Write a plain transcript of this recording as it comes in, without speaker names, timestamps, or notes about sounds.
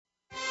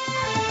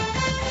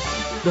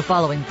The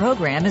following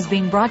program is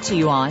being brought to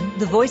you on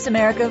the Voice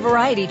America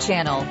Variety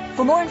Channel.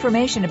 For more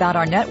information about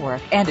our network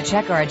and to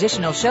check our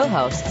additional show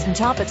hosts and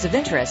topics of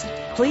interest,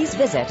 please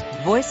visit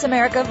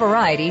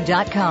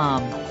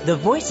voiceamericavariety.com. The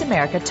Voice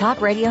America Talk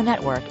Radio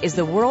Network is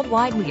the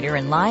worldwide leader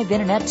in live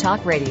Internet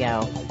talk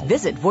radio.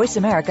 Visit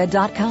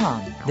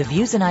voiceamerica.com. The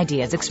views and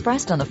ideas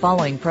expressed on the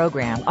following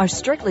program are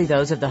strictly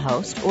those of the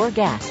host or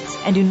guests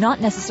and do not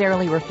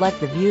necessarily reflect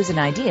the views and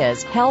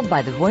ideas held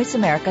by the Voice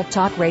America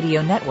Talk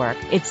Radio Network,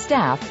 its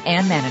staff,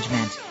 and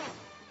management.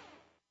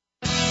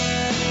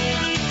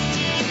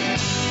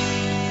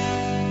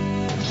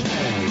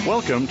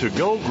 Welcome to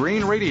Go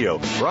Green Radio,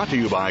 brought to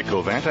you by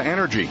Covanta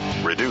Energy.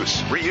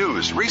 Reduce,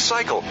 reuse,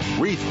 recycle,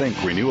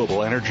 rethink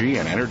renewable energy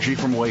and energy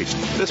from waste.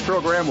 This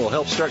program will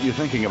help start you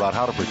thinking about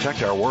how to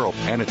protect our world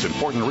and its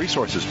important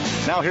resources.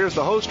 Now here's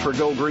the host for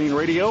Go Green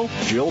Radio,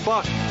 Jill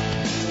Buck.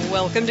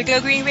 Welcome to Go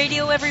Green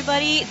Radio,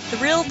 everybody.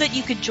 Thrilled that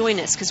you could join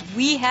us because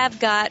we have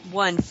got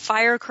one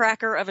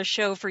firecracker of a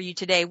show for you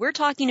today. We're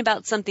talking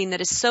about something that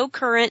is so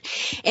current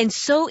and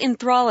so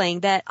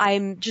enthralling that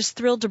I'm just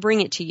thrilled to bring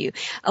it to you.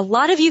 A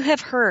lot of you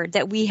have heard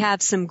that we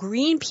have some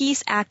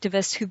Greenpeace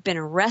activists who've been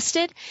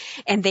arrested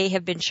and they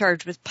have been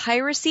charged with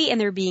piracy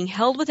and they're being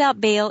held without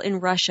bail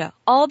in Russia,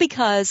 all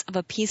because of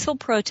a peaceful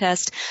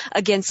protest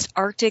against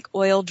Arctic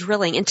oil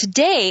drilling. And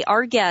today,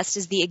 our guest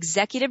is the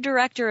executive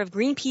director of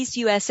Greenpeace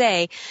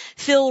USA,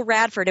 Phil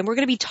Radford, and we're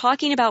going to be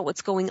talking about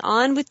what's going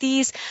on with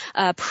these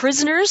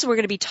prisoners. We're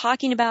going to be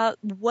talking about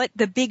what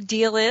the big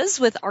deal is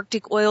with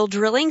Arctic oil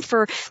drilling.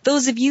 For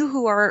those of you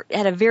who are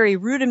at a very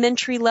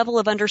rudimentary level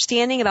of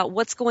understanding about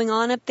what's going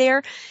on up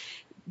there,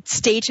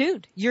 stay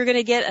tuned. You're going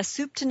to get a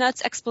soup to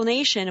nuts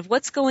explanation of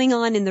what's going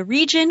on in the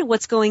region,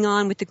 what's going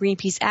on with the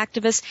Greenpeace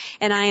activists,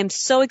 and I am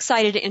so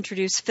excited to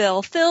introduce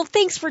Phil. Phil,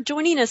 thanks for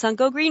joining us on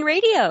Go Green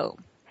Radio.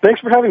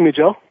 Thanks for having me,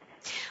 Jill.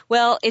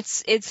 Well,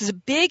 it's a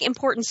big,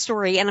 important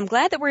story, and I'm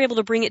glad that we're able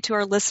to bring it to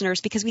our listeners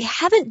because we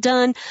haven't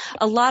done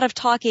a lot of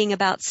talking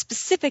about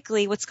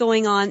specifically what's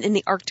going on in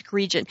the Arctic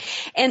region.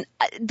 And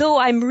though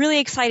I'm really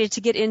excited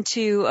to get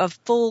into a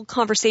full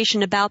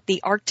conversation about the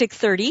Arctic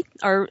 30,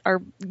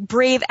 our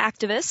brave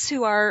activists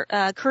who are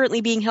currently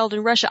being held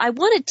in Russia, I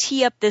want to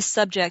tee up this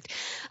subject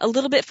a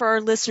little bit for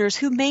our listeners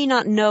who may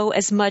not know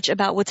as much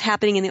about what's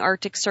happening in the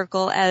Arctic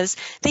Circle as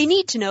they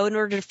need to know in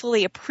order to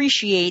fully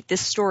appreciate this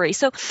story.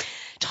 So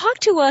talk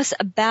to us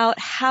about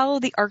how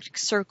the Arctic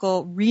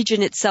Circle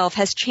region itself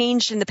has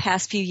changed in the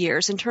past few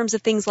years in terms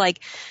of things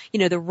like,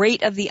 the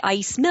rate of the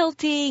ice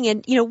melting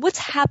and, what's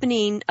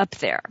happening up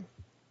there.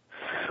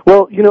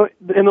 Well,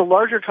 in the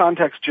larger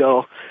context,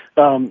 Jill,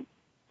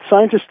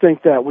 scientists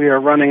think that we are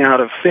running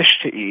out of fish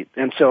to eat.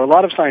 And so a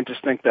lot of scientists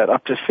think that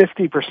up to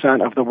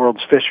 50% of the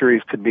world's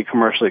fisheries could be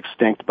commercially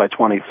extinct by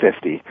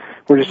 2050.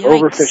 We're just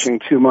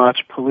overfishing too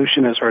much.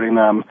 Pollution is hurting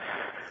them.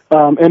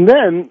 And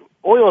then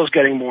oil is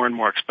getting more and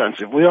more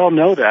expensive. We all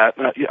know that.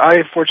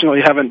 I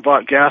fortunately haven't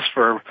bought gas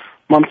for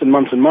months and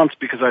months and months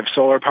because I've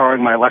solar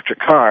powering my electric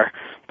car.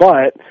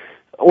 But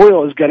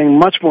oil is getting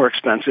much more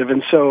expensive,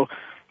 and so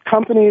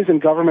companies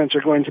and governments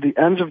are going to the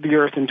ends of the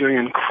earth and doing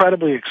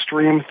incredibly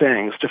extreme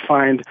things to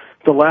find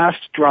the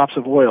last drops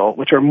of oil,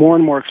 which are more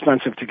and more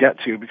expensive to get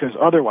to because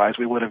otherwise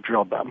we would have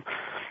drilled them.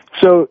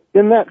 So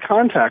in that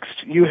context,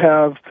 you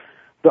have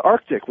the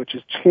Arctic, which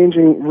is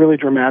changing really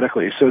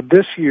dramatically. So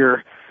this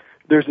year,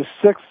 there's the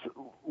sixth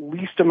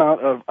least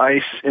amount of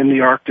ice in the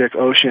Arctic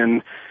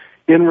Ocean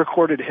in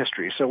recorded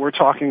history. So we're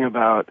talking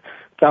about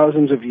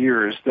thousands of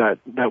years that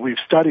we've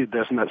studied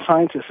this and that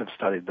scientists have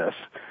studied this.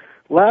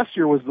 Last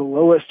year was the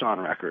lowest on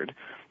record,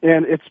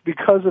 and it's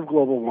because of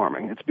global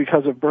warming. It's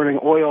because of burning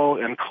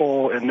oil and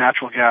coal and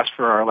natural gas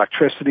for our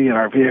electricity and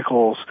our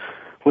vehicles,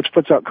 which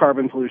puts out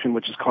carbon pollution,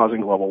 which is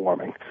causing global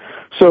warming.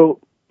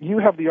 So you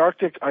have the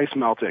Arctic ice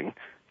melting.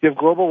 You have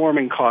global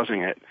warming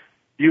causing it.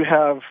 You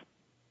have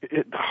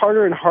it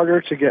harder and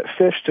harder to get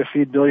fish to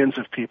feed billions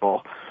of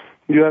people.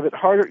 You have it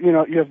harder,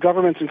 you have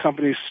governments and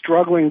companies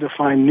struggling to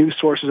find new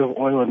sources of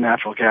oil and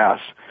natural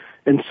gas.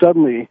 And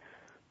suddenly,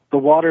 the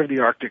water of the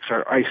Arctic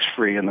are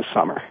ice-free in the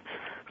summer.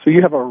 So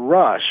you have a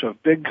rush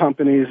of big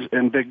companies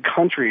and big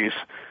countries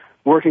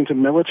working to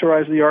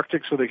militarize the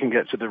Arctic so they can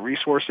get to the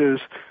resources,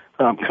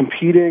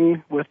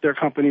 competing with their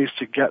companies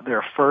to get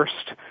there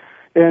first.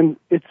 And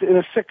it's in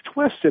a sick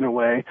twist in a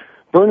way.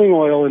 Burning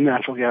oil and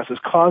natural gas has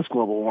caused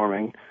global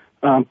warming.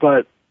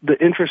 But the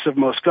interests of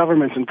most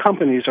governments and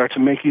companies are to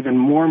make even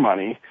more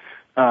money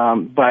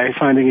by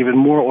finding even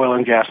more oil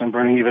and gas and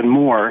burning even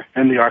more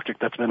in the Arctic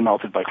that's been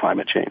melted by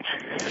climate change.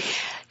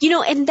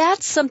 And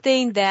that's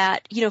something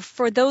that,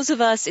 for those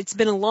of us, it's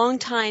been a long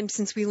time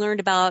since we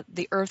learned about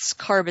the Earth's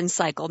carbon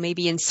cycle,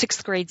 maybe in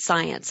sixth grade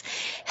science.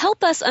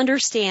 Help us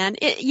understand,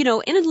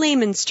 in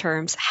layman's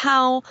terms,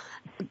 how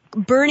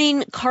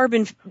burning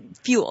carbon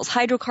fuels,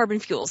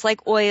 hydrocarbon fuels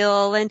like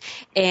oil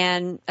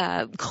and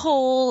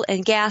coal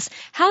and gas,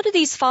 how do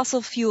these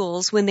fossil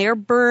fuels, when they're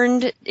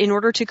burned in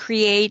order to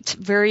create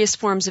various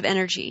forms of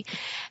energy,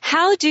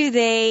 how do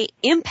they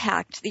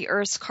impact the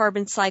Earth's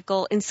carbon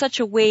cycle in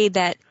such a way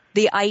that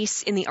the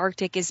ice in the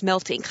Arctic is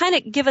melting? Kind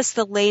of give us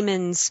the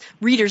layman's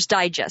Reader's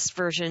Digest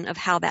version of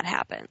how that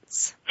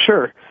happens.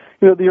 Sure.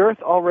 The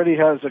Earth already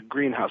has a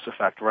greenhouse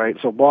effect, right?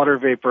 So water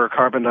vapor,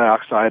 carbon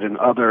dioxide, and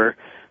other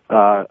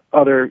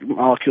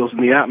molecules in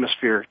the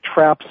atmosphere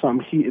trap some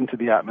heat into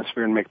the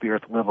atmosphere and make the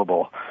Earth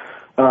livable.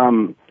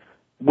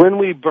 When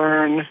we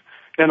burn,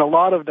 and a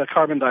lot of the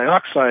carbon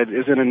dioxide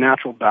is in a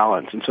natural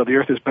balance, and so the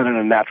Earth has been in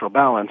a natural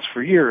balance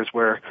for years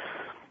where,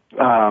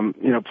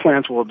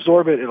 plants will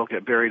absorb it, it'll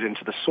get buried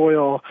into the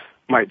soil,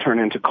 might turn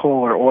into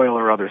coal or oil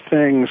or other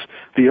things.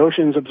 The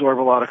oceans absorb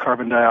a lot of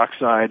carbon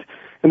dioxide.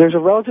 And there's a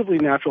relatively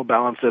natural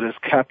balance that has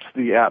kept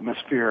the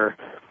atmosphere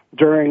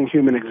during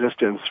human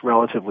existence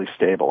relatively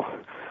stable.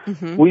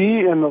 Mm-hmm.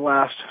 We, in the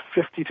last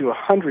 50 to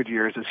 100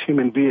 years as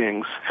human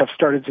beings, have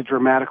started to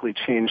dramatically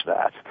change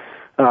that.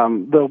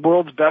 The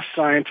world's best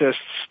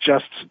scientists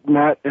just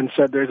met and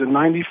said there's a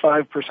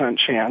 95%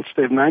 chance,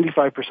 they have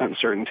 95%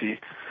 certainty,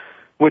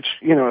 which,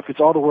 if it's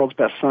all the world's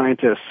best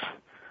scientists,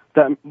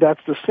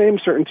 that's the same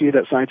certainty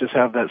that scientists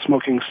have that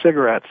smoking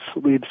cigarettes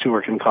leads to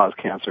or can cause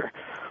cancer.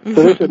 So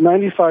there's a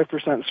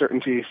 95%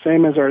 certainty,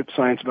 same as our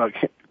science about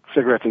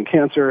cigarettes and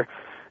cancer,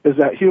 is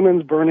that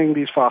humans burning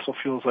these fossil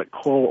fuels like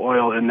coal,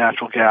 oil, and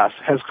natural gas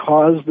has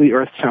caused the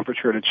Earth's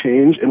temperature to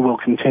change and will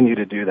continue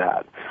to do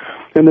that.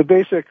 And the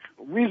basic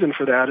reason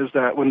for that is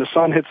that when the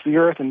sun hits the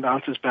Earth and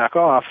bounces back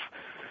off,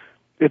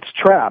 it's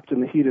trapped,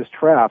 and the heat is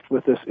trapped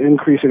with this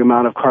increasing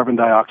amount of carbon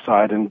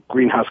dioxide and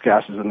greenhouse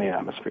gases in the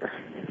atmosphere.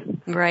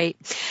 Right.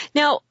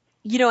 Now,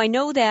 I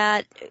know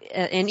that,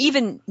 and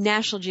even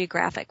National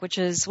Geographic, which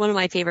is one of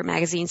my favorite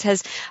magazines,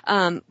 has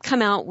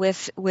come out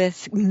with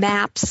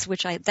maps,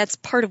 that's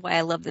part of why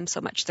I love them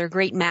so much. They're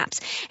great maps,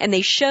 and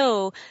they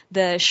show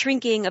the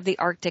shrinking of the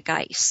Arctic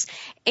ice.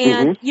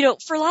 And,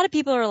 for a lot of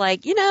people are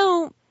like,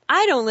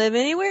 I don't live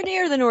anywhere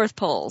near the North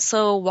Pole,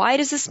 so why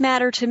does this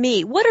matter to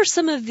me? What are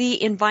some of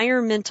the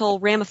environmental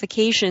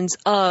ramifications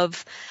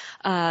of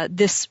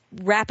this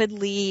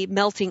rapidly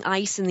melting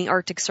ice in the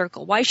Arctic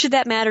Circle? Why should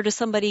that matter to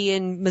somebody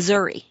in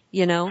Missouri,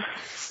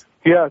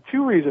 Yeah,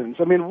 two reasons.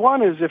 I mean,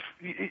 one is if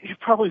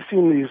you've probably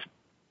seen these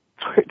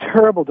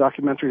terrible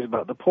documentaries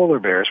about the polar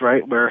bears,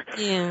 right? Where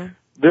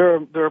there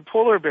are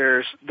polar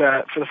bears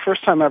that for the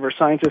first time ever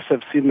scientists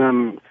have seen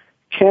them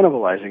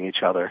cannibalizing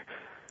each other.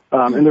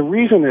 And the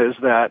reason is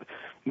that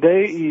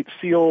they eat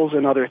seals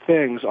and other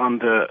things on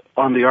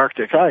the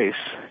Arctic ice,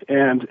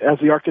 and as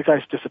the Arctic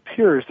ice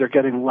disappears, they're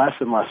getting less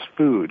and less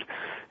food.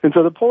 And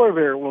so the polar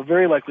bear will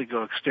very likely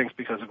go extinct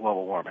because of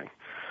global warming.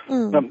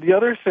 The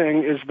other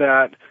thing is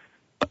that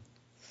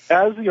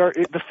as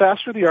the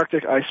faster the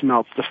Arctic ice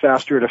melts, the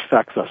faster it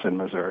affects us in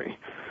Missouri.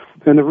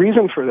 And the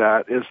reason for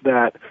that is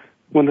that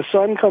when the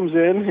sun comes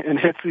in and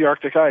hits the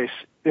Arctic ice,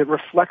 it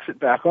reflects it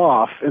back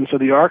off, and so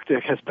the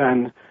Arctic has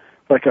been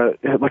like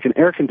an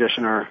air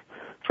conditioner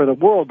for the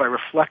world by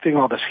reflecting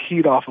all this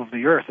heat off of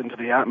the Earth into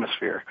the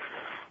atmosphere.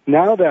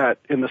 Now that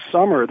in the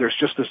summer there's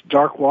just this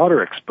dark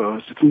water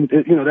exposed,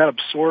 that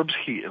absorbs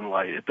heat and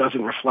light. It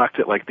doesn't reflect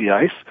it like the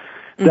ice.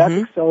 That's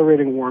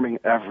accelerating warming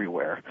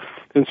everywhere.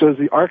 And so as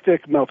the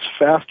Arctic melts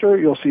faster,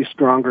 you'll see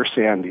stronger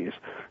sandies.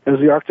 As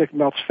the Arctic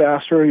melts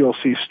faster, you'll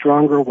see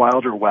stronger,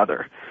 wilder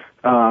weather.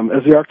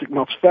 As the Arctic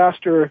melts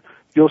faster,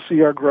 you'll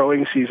see our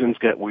growing seasons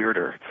get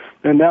weirder.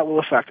 And that will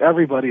affect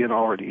everybody and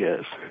already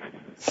is.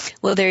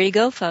 Well, there you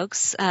go,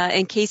 folks.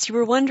 In case you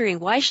were wondering,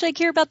 why should I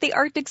care about the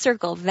Arctic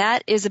Circle?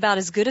 That is about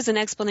as good as an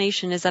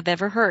explanation as I've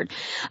ever heard.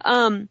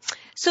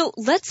 So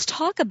let's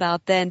talk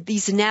about then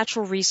these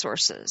natural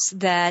resources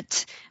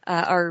that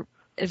are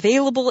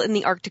available in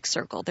the Arctic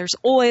Circle. There's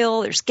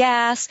oil, there's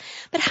gas,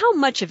 but how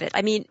much of it?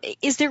 I mean,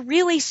 is there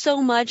really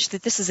so much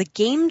that this is a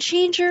game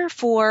changer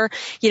for,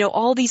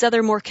 all these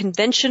other more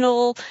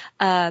conventional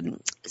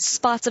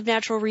spots of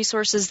natural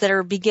resources that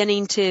are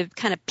beginning to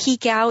kind of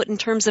peak out in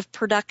terms of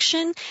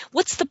production?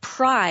 What's the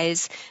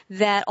prize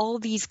that all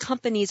these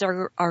companies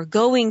are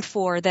going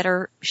for that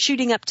are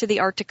shooting up to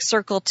the Arctic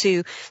Circle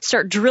to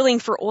start drilling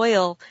for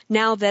oil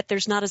now that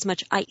there's not as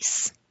much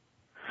ice?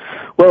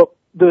 Well,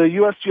 the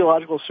U.S.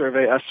 Geological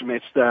Survey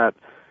estimates that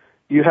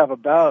you have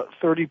about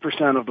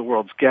 30% of the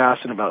world's gas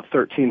and about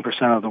 13%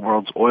 of the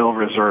world's oil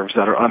reserves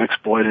that are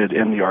unexploited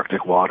in the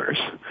Arctic waters.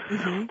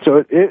 So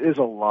it is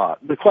a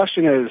lot. The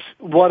question is,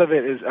 what of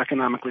it is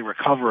economically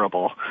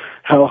recoverable?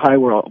 How high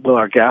will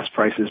our gas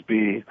prices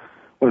be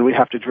when we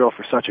have to drill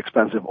for such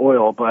expensive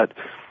oil? But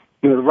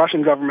the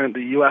Russian government,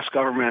 the U.S.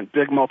 government,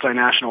 big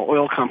multinational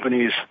oil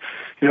companies,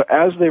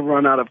 as they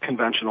run out of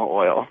conventional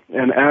oil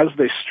and as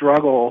they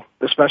struggle,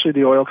 especially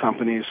the oil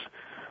companies,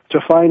 to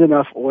find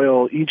enough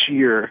oil each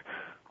year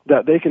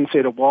that they can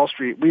say to Wall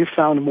Street, we've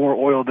found more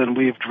oil than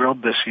we've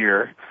drilled this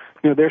year.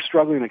 They're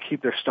struggling to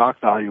keep their stock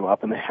value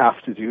up, and they have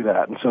to do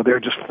that. And so they're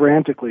just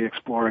frantically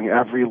exploring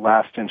every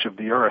last inch of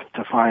the earth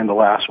to find the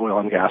last oil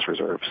and gas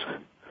reserves.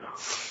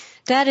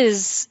 That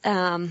is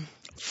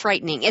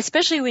frightening,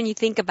 especially when you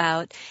think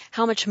about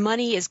how much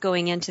money is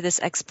going into this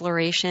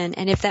exploration,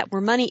 and if that were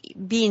money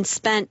being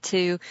spent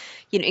to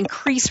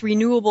increase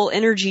renewable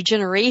energy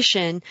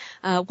generation,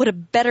 what a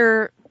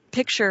better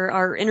picture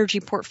our energy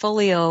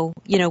portfolio,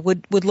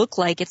 would look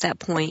like at that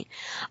point.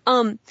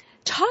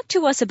 Talk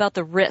to us about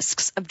the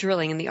risks of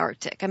drilling in the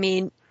Arctic. I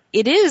mean,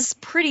 it is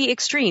pretty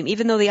extreme.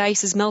 Even though the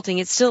ice is melting,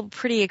 it's still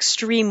pretty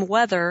extreme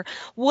weather.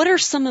 What are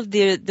some of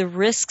the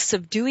risks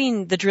of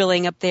doing the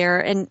drilling up there,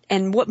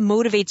 and what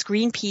motivates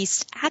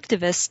Greenpeace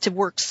activists to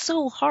work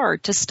so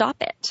hard to stop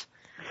it?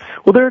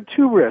 Well, there are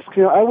two risks.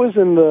 I was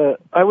in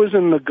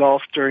the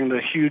Gulf during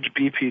the huge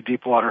BP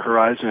Deepwater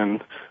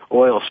Horizon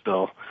oil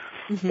spill,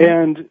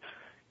 and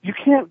you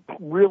can't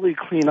really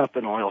clean up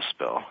an oil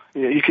spill.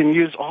 You can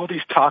use all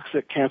these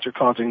toxic,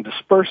 cancer-causing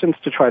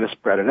dispersants to try to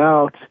spread it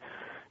out.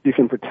 You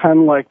can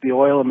pretend like the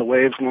oil and the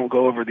waves won't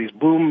go over these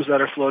booms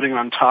that are floating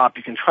on top.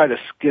 You can try to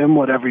skim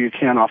whatever you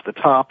can off the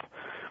top,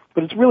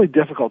 but it's really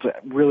difficult to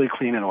really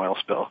clean an oil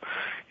spill.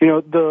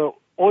 The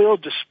oil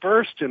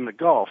dispersed in the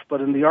Gulf,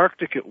 but in the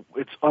Arctic,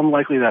 it's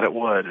unlikely that it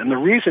would. And the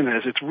reason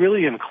is it's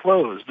really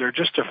enclosed. There are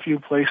just a few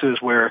places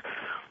where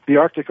the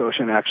Arctic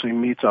Ocean actually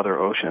meets other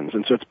oceans.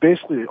 And so it's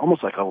basically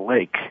almost like a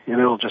lake, and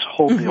it'll just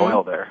hold the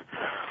oil there.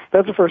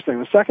 That's the first thing.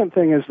 The second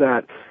thing is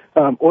that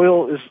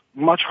oil is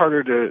much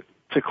harder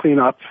to clean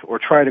up or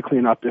try to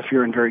clean up if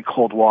you're in very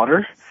cold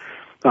water.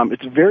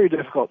 It's very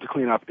difficult to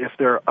clean up if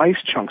there are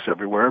ice chunks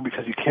everywhere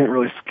because you can't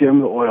really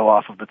skim the oil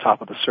off of the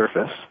top of the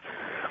surface.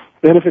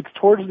 Then if it's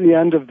towards the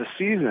end of the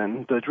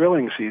season, the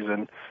drilling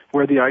season,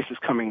 where the ice is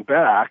coming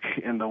back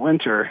in the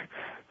winter,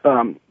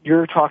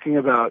 you're talking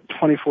about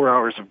 24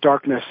 hours of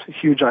darkness,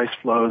 huge ice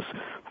flows.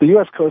 The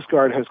U.S. Coast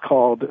Guard has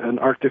called an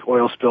Arctic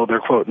oil spill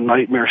their, quote,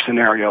 nightmare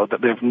scenario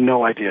that they have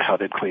no idea how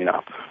they'd clean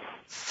up.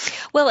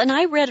 Well, and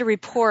I read a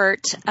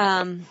report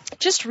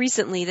just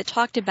recently that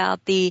talked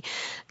about the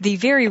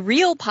very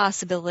real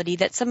possibility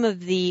that some of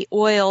the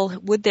oil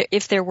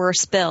if there were a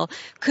spill,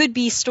 could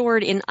be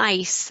stored in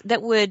ice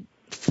that would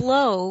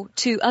flow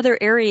to other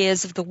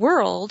areas of the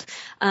world,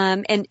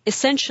 and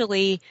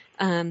essentially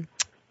kind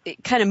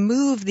of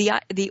move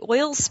the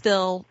oil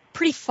spill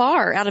pretty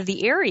far out of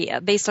the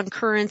area based on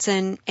currents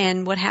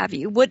and what have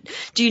you. What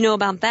do you know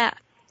about that?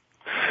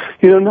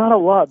 Not a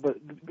lot, but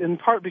in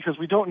part because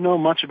we don't know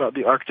much about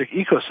the Arctic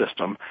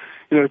ecosystem.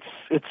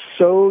 It's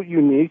so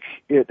unique.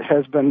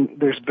 There's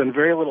been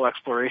very little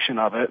exploration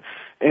of it,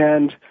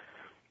 and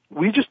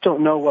we just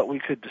don't know what we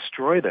could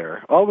destroy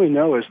there. All we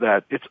know is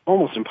that it's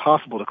almost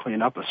impossible to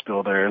clean up a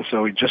spill there, and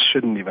so we just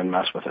shouldn't even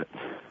mess with it.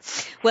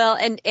 Well,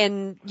 and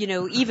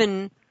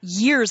even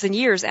years and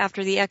years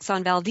after the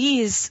Exxon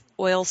Valdez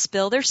oil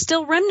spill, there's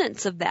still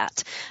remnants of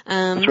that.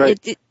 That's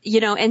right.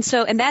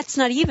 And that's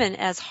not even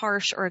as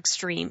harsh or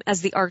extreme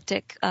as the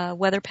Arctic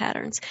weather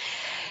patterns.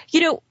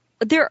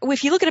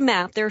 If you look at a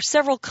map, there are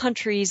several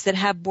countries that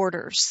have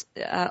borders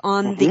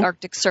on the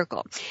Arctic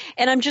Circle.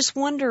 And I'm just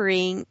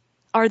wondering,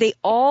 are they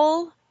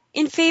all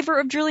in favor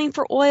of drilling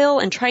for oil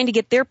and trying to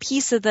get their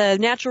piece of the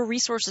natural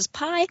resources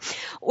pie?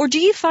 Or do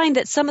you find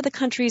that some of the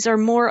countries are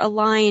more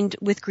aligned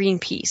with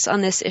Greenpeace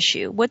on this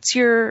issue? What's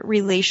your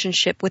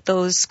relationship with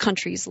those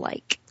countries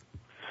like?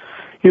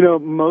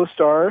 Most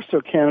are.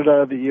 So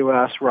Canada, the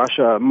U.S.,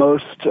 Russia,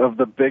 most of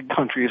the big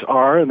countries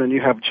are. And then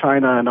you have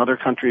China and other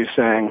countries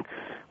saying,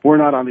 we're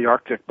not on the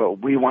Arctic, but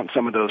we want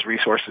some of those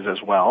resources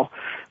as well.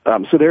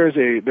 So there's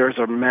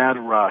a mad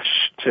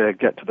rush to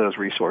get to those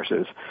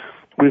resources.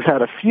 We've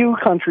had a few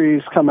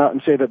countries come out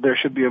and say that there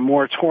should be a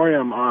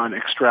moratorium on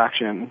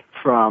extraction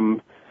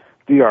from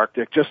the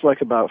Arctic, just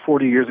like about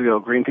 40 years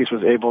ago, Greenpeace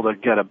was able to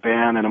get a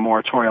ban and a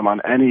moratorium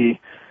on any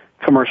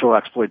commercial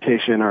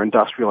exploitation or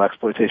industrial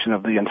exploitation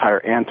of the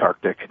entire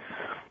Antarctic.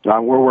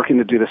 We're working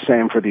to do the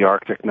same for the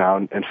Arctic now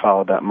and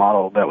follow that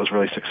model that was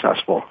really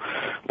successful.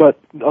 But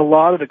a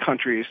lot of the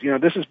countries,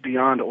 this is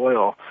beyond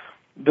oil.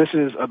 This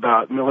is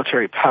about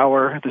military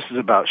power. This is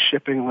about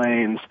shipping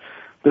lanes.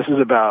 This is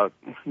about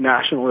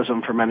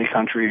nationalism for many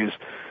countries.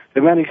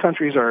 And many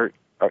countries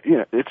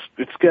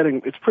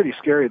it's pretty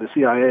scary. The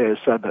CIA has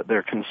said that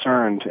they're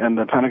concerned, and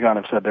the Pentagon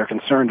have said they're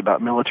concerned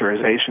about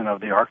militarization of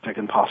the Arctic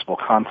and possible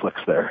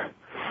conflicts there.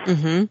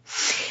 Mm-hmm.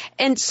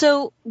 And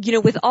so,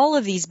 with all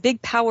of these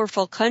big,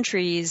 powerful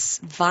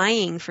countries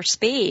vying for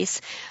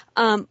space,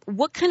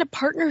 what kind of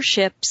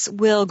partnerships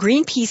will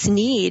Greenpeace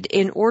need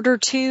in order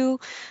to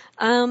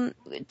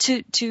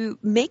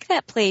make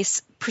that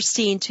place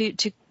pristine,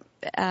 to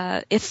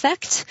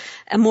effect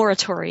a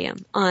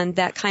moratorium on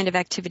that kind of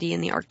activity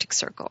in the Arctic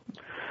Circle?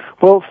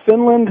 Well,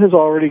 Finland has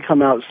already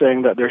come out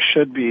saying that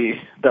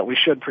we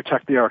should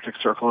protect the Arctic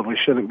Circle and we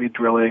shouldn't be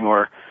drilling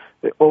or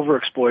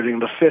overexploiting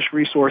the fish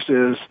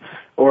resources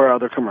or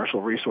other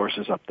commercial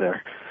resources up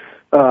there.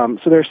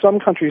 So there are some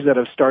countries that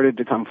have started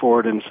to come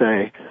forward and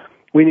say,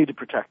 we need to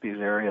protect these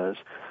areas.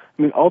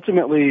 I mean,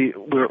 ultimately,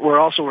 we're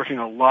also working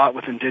a lot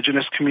with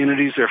indigenous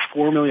communities. There are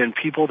 4 million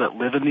people that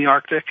live in the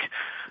Arctic,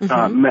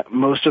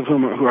 most of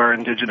whom are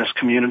indigenous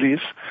communities.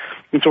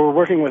 And so we're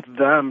working with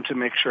them to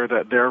make sure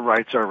that their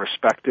rights are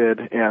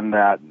respected and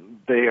that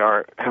they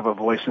have a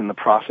voice in the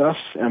process,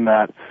 and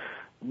that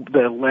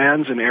the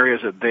lands and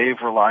areas that they've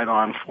relied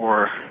on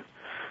for,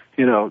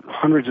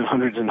 hundreds and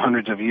hundreds and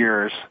hundreds of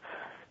years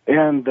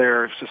and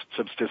their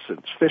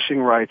subsistence fishing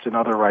rights and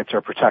other rights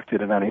are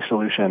protected in any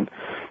solution.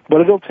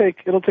 But it'll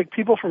take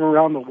people from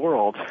around the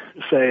world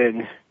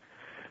saying,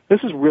 this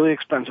is really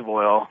expensive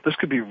oil, this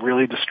could be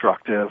really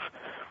destructive,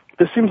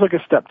 this seems like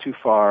a step too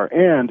far,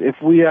 and if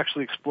we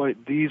actually exploit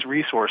these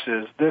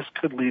resources, this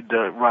could lead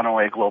to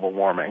runaway global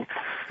warming.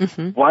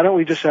 Mm-hmm. Why don't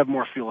we just have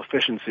more fuel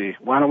efficiency?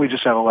 Why don't we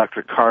just have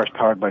electric cars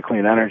powered by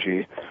clean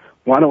energy?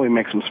 Why don't we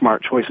make some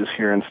smart choices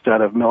here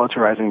instead of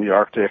militarizing the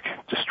Arctic,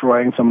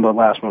 destroying some of the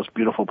last most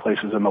beautiful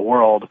places in the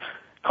world,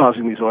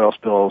 causing these oil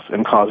spills,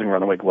 and causing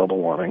runaway global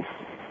warming?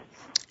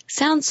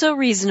 Sounds so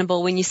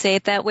reasonable when you say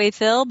it that way,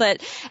 Phil,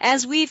 but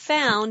as we've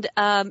found,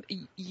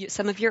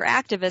 some of your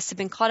activists have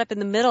been caught up in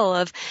the middle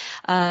of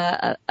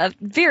a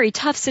very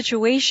tough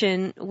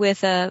situation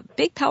with a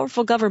big,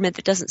 powerful government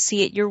that doesn't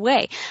see it your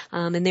way.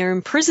 And they're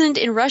imprisoned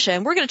in Russia.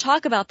 And we're going to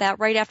talk about that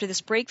right after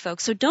this break,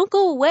 folks. So don't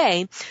go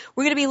away.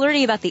 We're going to be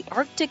learning about the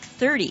Arctic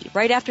 30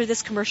 right after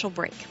this commercial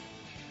break.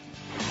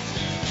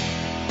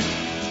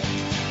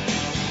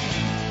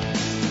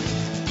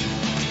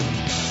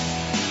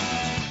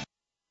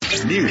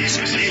 News,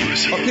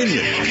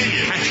 opinion,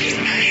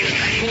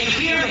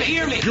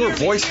 your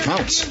voice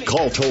counts.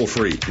 Call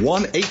toll-free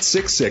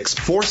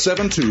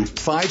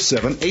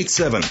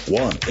 1-866-472-5787.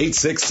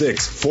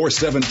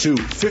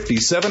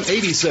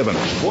 1-866-472-5787.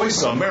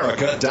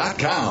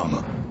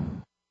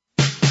 VoiceAmerica.com.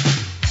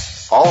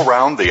 All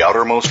round the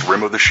outermost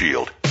rim of the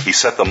shield, he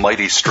set the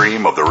mighty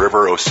stream of the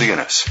river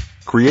Oceanus,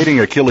 creating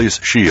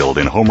Achilles' shield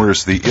in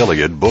Homer's The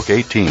Iliad, Book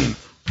 18.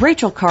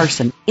 Rachel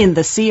Carson, in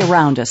The Sea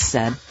Around Us,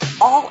 said,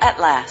 "All at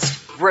last,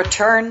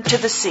 return to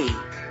the sea,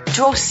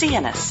 to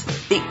Oceanus,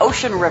 the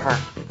ocean river,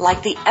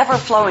 like the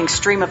ever-flowing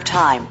stream of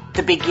time,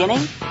 the beginning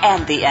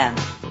and the end."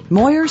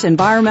 Moyer's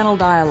Environmental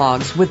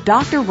Dialogues with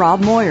Dr.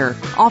 Rob Moyer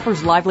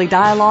offers lively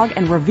dialogue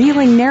and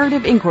revealing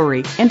narrative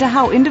inquiry into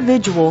how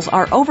individuals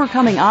are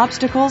overcoming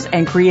obstacles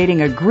and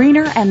creating a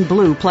greener and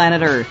blue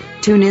planet Earth.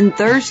 Tune in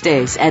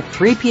Thursdays at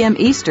 3 p.m.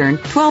 Eastern,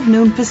 12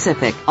 noon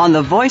Pacific on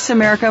the Voice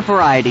America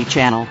Variety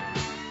Channel.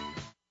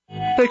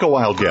 Take a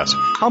wild guess.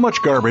 How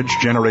much garbage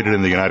generated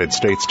in the United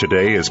States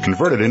today is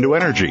converted into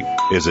energy?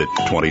 Is it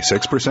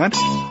 26%,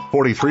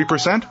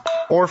 43%,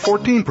 or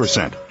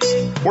 14%?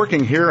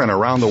 Working here and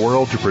around the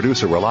world to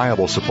produce a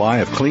reliable supply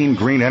of clean,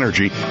 green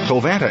energy,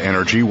 Covanta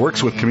Energy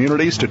works with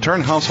communities to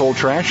turn household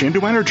trash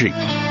into energy.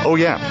 Oh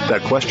yeah,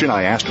 that question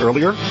I asked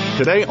earlier?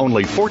 Today,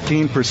 only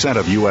 14%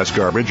 of U.S.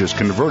 garbage is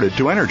converted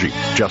to energy.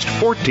 Just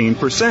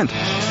 14%.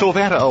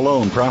 Covanta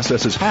alone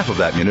processes half of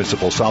that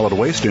municipal solid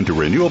waste into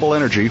renewable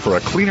energy for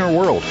a cleaner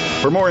world.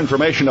 For more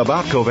information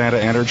about Covanta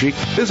Energy,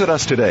 visit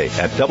us today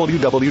at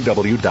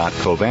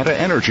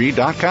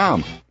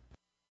www.covantaenergy.com.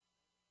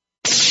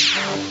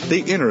 The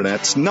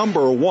Internet's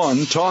number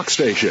one talk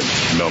station.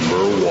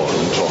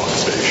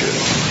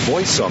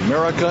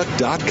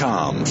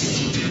 VoiceAmerica.com.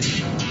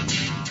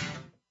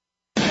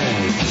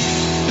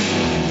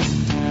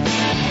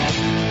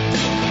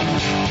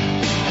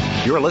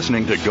 You're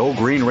listening to Go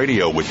Green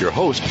Radio with your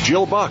host,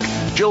 Jill Buck.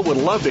 Jill would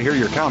love to hear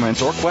your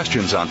comments or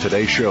questions on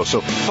today's show,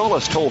 so call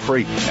us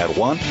toll-free at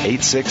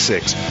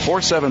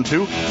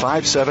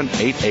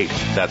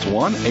 1-866-472-5788. That's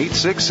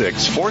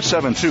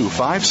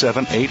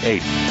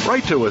 1-866-472-5788.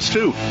 Write to us,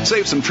 too.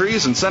 Save some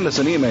trees and send us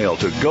an email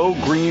to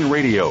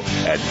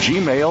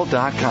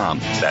gogreenradio@gmail.com.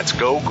 That's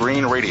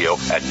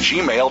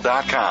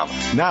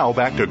gogreenradio@gmail.com. Now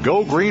back to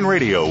Go Green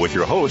Radio with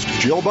your host,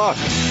 Jill Buck.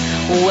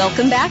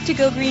 Welcome back to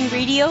Go Green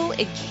Radio.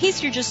 In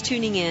case you're just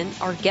tuning in,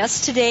 our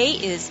guest today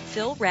is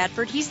Phil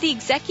Radford. He's the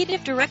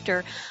Executive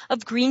Director of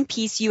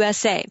Greenpeace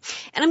USA.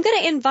 And I'm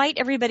going to invite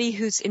everybody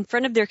who's in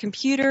front of their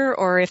computer,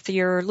 or if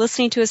you're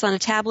listening to us on a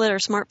tablet or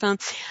smartphone,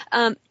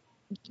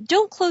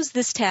 don't close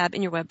this tab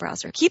in your web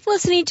browser. Keep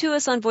listening to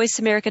us on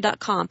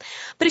voiceamerica.com.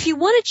 But if you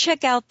want to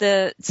check out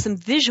some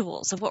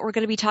visuals of what we're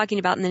going to be talking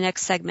about in the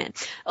next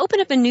segment,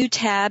 open up a new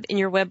tab in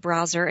your web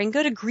browser and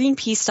go to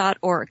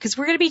greenpeace.org, because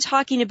we're going to be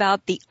talking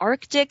about the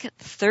Arctic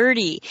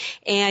 30.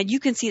 And you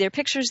can see their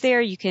pictures there.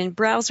 You can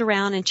browse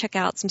around and check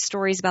out some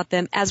stories about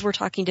them as we're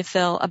talking to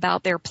Phil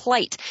about their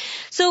plight.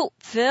 So,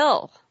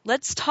 Phil,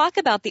 let's talk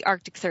about the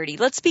Arctic 30.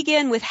 Let's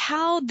begin with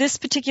how this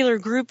particular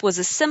group was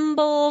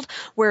assembled,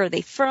 where are they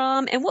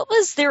from, and what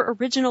was their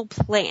original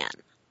plan?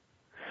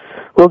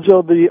 Well,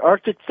 Jill, the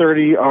Arctic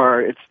 30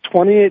 it's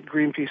 28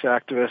 Greenpeace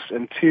activists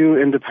and 2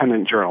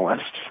 independent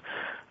journalists.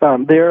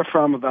 They are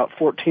from about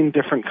 14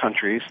 different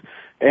countries,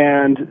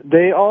 and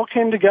they all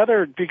came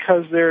together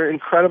because they're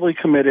incredibly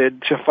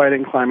committed to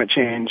fighting climate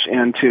change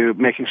and to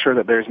making sure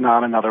that there's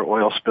not another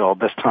oil spill,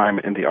 this time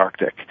in the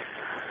Arctic.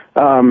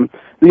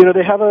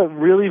 They have a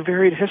really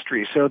varied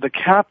history. So the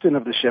captain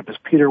of the ship is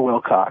Peter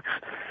Wilcox.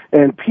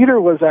 And Peter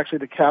was actually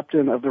the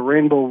captain of the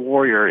Rainbow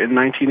Warrior in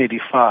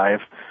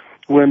 1985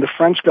 when the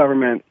French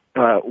government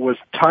was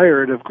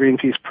tired of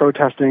Greenpeace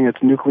protesting its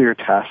nuclear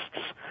tests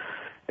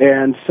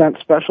and sent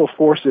special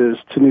forces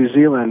to New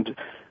Zealand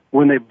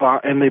when they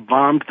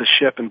bombed the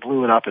ship and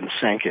blew it up and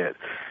sank it.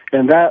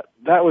 And that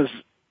was,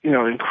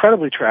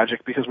 incredibly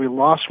tragic because we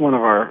lost one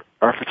of our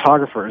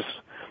photographers,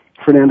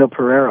 Fernando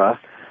Pereira,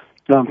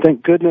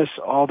 Thank goodness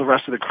all the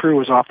rest of the crew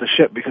was off the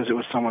ship because it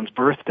was someone's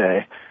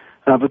birthday.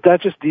 But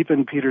that just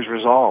deepened Peter's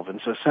resolve.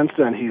 And so since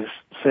then, he's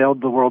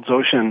sailed the world's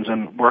oceans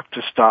and worked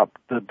to stop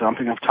the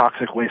dumping of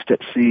toxic waste at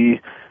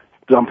sea,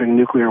 dumping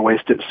nuclear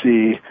waste at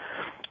sea,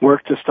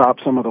 worked to stop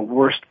some of the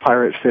worst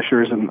pirate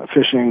fishers and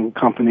fishing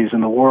companies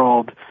in the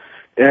world.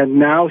 And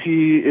now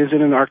he is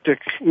in an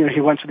Arctic,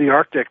 he went to the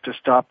Arctic to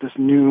stop this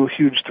new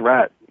huge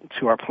threat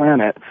to our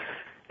planet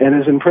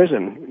and is in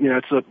prison.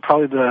 It's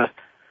probably the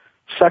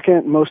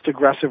second most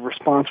aggressive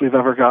response we've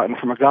ever gotten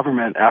from a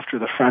government after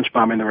the French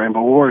bombing the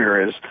Rainbow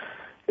Warrior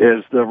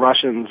is the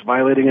Russians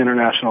violating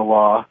international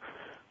law,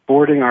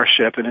 boarding our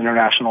ship in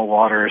international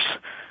waters,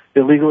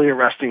 illegally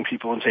arresting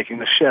people and taking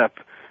the ship,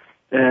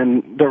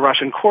 and the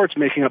Russian courts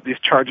making up these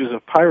charges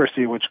of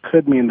piracy, which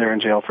could mean they're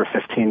in jail for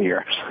 15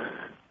 years.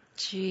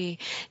 Gee.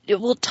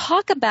 We'll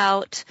talk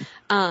about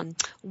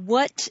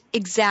what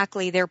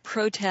exactly their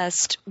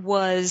protest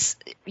was,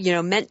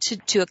 meant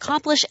to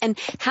accomplish and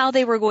how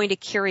they were going to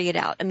carry it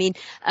out. I mean,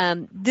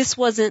 this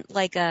wasn't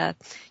like a,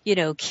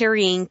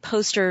 carrying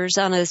posters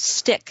on a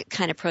stick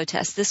kind of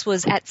protest. This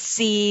was at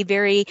sea,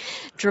 very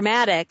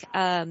dramatic.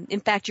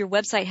 In fact, your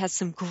website has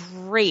some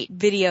great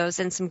videos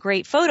and some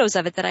great photos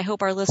of it that I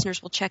hope our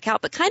listeners will check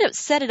out. But kind of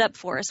set it up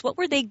for us. What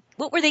were they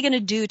going to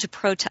do to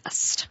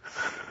protest?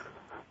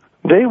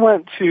 They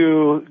went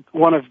to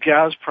one of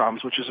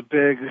Gazprom's, which is a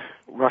big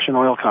Russian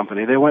oil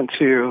company. They went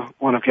to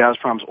one of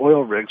Gazprom's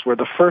oil rigs where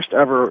the first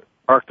ever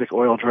Arctic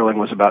oil drilling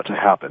was about to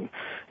happen.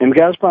 And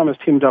Gazprom has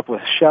teamed up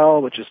with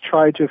Shell, which has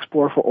tried to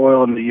explore for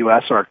oil in the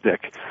U.S.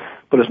 Arctic,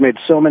 but has made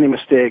so many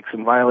mistakes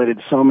and violated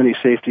so many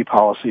safety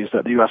policies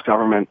that the U.S.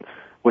 government,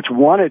 which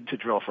wanted to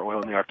drill for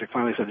oil in the Arctic,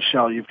 finally said,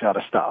 Shell, you've got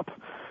to stop.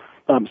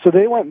 So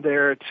they went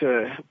there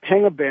to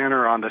hang a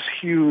banner on this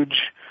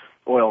huge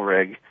oil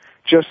rig,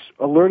 just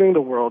alerting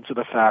the world to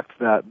the fact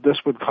that this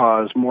would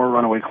cause more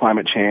runaway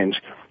climate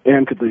change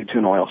and could lead to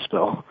an oil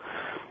spill.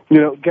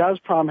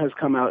 Gazprom has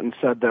come out and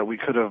said that we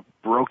could have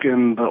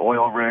broken the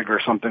oil rig or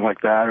something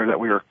like that, or that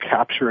we were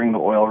capturing the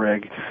oil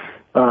rig.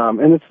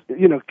 And it's,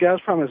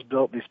 Gazprom has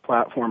built these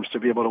platforms to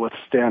be able to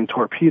withstand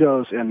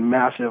torpedoes and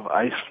massive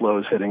ice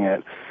flows hitting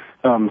it.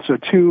 So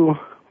two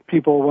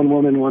people, one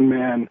woman, one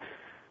man,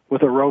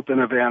 with a rope and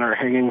a banner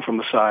hanging from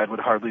the side would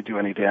hardly do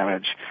any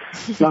damage.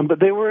 But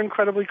they were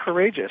incredibly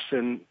courageous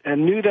and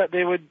knew that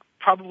they would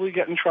probably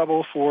get in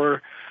trouble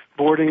for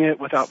boarding it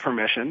without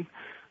permission.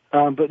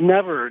 But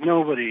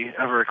nobody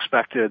ever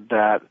expected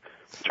that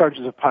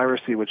charges of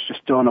piracy, which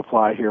just don't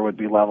apply here, would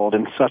be leveled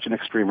and such an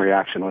extreme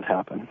reaction would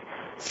happen.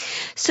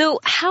 So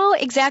how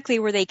exactly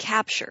were they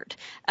captured?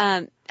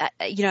 I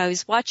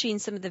was watching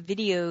some of the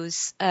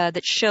videos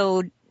that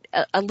showed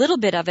a little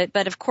bit of it,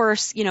 but of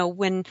course,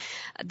 when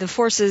the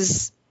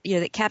forces,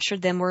 that captured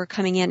them were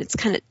coming in, it's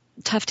kind of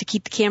tough to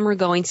keep the camera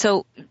going.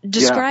 So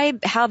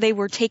describe how they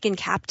were taken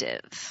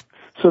captive.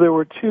 So there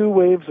were two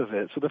waves of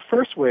it. So the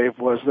first wave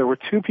was there were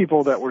two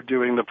people that were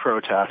doing the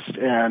protest,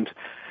 and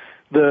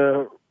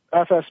the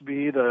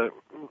FSB, the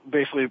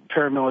basically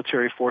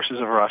paramilitary forces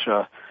of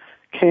Russia,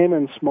 came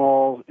in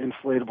small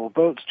inflatable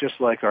boats just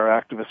like our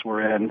activists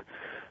were in,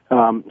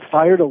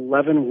 fired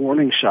 11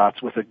 warning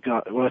shots with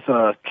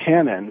a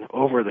cannon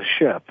over the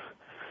ship,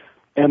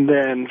 and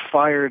then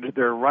fired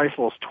their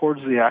rifles towards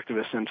the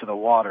activists into the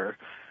water.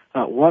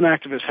 One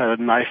activist had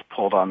a knife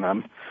pulled on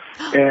them,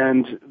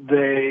 and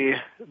the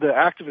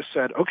activist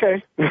said,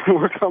 "Okay,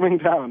 we're coming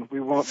down.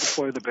 We won't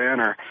deploy the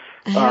banner."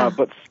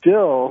 But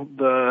still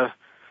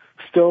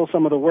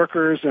some of the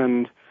workers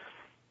and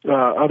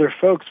other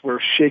folks were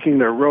shaking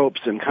their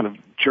ropes and kind of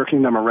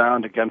jerking them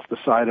around against the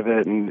side of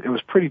it, and it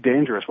was pretty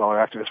dangerous while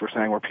our activists were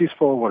saying, we're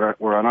peaceful,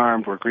 we're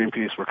unarmed, we're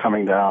Greenpeace, we're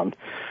coming down.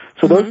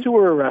 So those two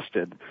were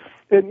arrested.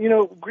 And,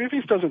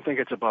 Greenpeace doesn't think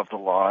it's above the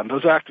law, and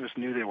those activists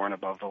knew they weren't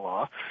above the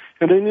law,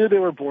 and they knew they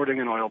were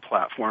boarding an oil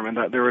platform and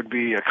that there would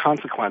be a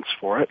consequence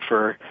for it,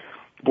 for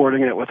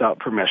boarding it without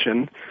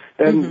permission.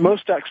 And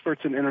most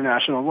experts in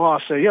international law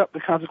say, yep,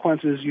 the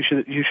consequence is you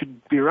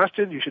should be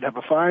arrested, you should have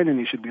a fine, and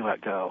you should be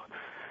let go.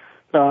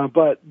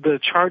 But the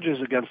charges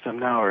against them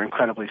now are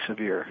incredibly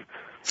severe.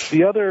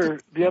 The other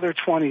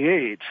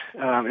 28,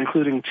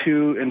 including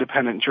two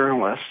independent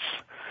journalists,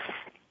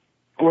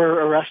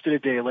 were arrested a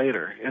day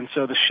later. And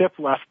so the ship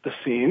left the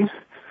scene.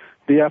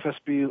 The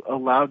FSB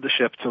allowed the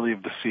ship to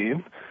leave the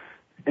scene.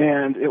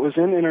 And it was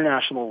in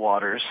international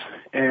waters,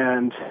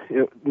 and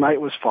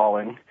night was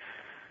falling.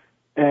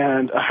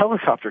 And a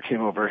helicopter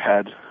came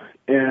overhead,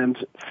 and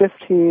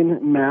 15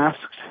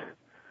 masked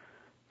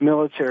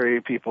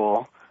military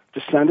people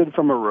descended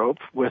from a rope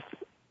with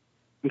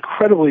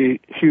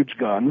incredibly huge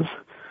guns,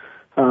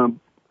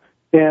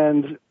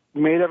 and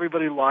made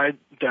everybody lie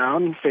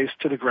down, face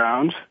to the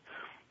ground,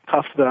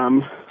 cuffed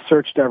them,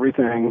 searched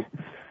everything,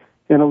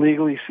 and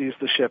illegally seized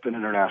the ship in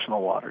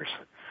international waters.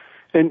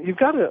 And you've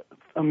got to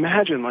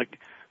imagine,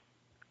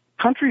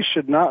 countries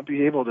should not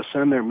be able to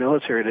send their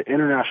military to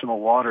international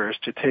waters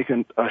to take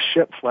a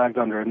ship flagged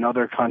under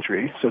another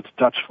country, so it's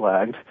Dutch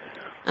flagged,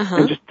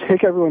 and just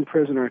take everyone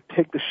prisoner,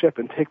 take the ship,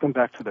 and take them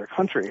back to their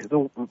country.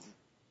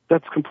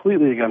 That's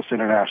completely against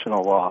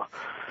international law.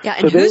 Yeah,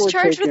 and so who's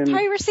charged with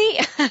piracy?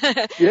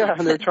 Yeah,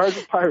 and they're charged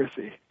with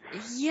piracy.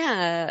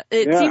 Yeah,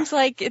 it seems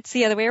like it's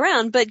the other way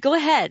around, but go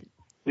ahead.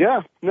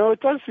 Yeah, no,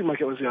 it does seem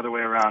like it was the other way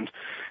around.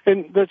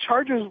 And the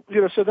charges,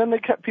 so then they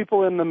kept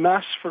people in the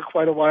mess for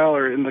quite a while,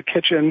 or in the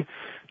kitchen.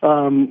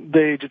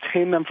 They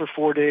detained them for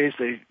 4 days.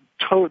 They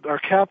towed, our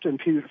captain,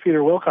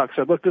 Peter Wilcox,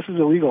 said, look, this is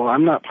illegal.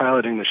 I'm not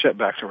piloting the ship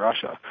back to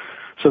Russia.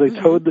 So they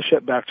towed the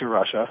ship back to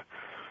Russia.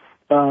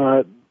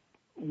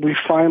 We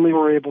finally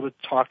were able to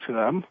talk to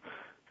them.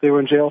 They were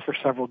in jail for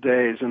several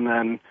days, and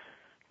then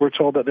we're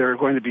told that they were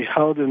going to be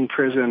held in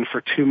prison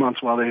for 2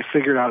 months while they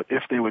figured out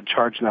if they would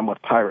charge them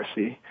with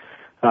piracy.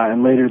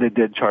 And later they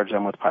did charge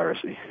them with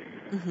piracy.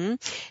 Mm-hmm.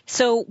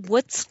 So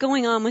what's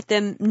going on with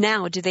them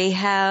now? Do they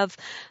have,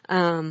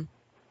 do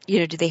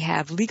they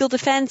have legal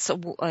defense?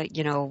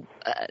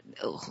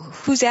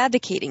 Who's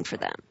advocating for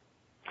them?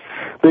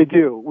 They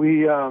do.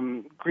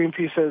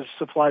 Greenpeace has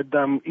supplied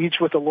them each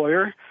with a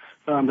lawyer.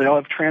 They all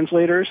have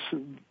translators.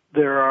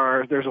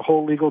 There's a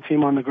whole legal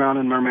team on the ground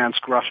in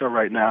Murmansk, Russia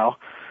right now.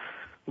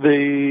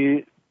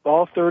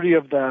 All 30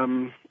 of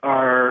them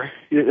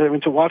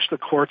to watch the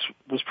courts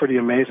was pretty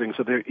amazing.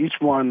 So each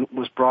one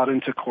was brought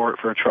into court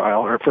for a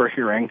trial or for a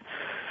hearing.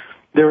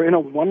 They were in a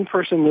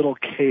one-person little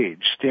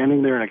cage,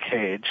 standing there in a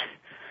cage.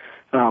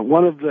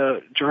 One of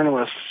the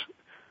journalists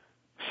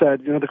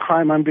said, the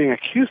crime I'm being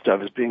accused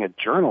of is being a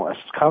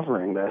journalist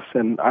covering this,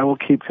 and I will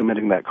keep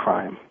committing that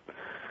crime.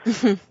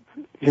 So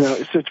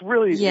it's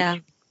really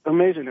it's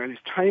amazing. They're in these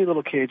tiny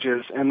little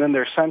cages, and then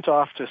they're sent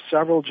off to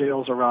several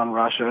jails around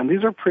Russia, and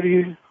these are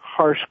pretty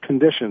harsh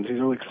conditions. These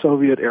are like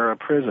Soviet-era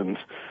prisons.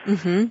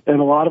 Mm-hmm. And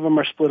a lot of them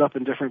are split up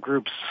in different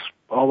groups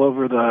all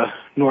over the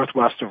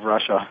northwest of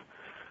Russia.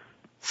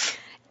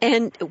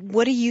 And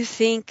what do you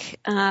think,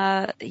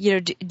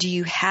 do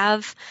you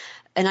have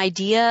an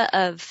idea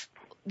of,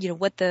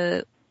 what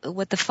the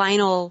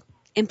final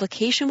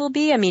implication will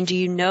be? I mean, do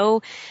you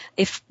know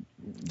if,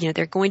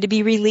 they're going to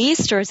be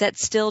released, or is that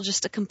still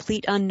just a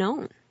complete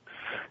unknown?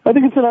 I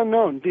think it's an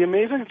unknown. The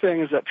amazing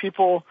thing is that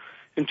people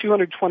in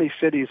 220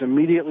 cities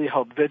immediately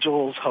held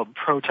vigils, held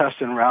protests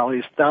and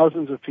rallies.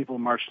 Thousands of people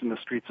marched in the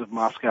streets of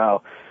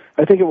Moscow.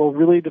 I think it will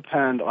really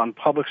depend on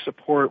public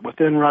support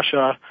within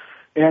Russia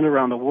and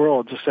around the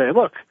world to say,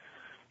 look,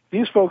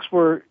 these folks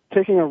were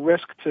taking a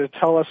risk to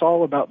tell us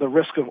all about the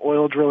risk of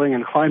oil drilling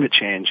and climate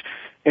change.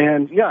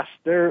 And yes,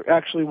 they're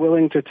actually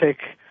willing to take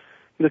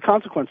the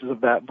consequences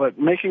of that, but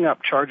making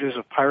up charges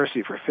of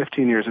piracy for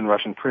 15 years in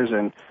Russian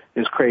prison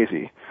is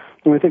crazy.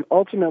 And I think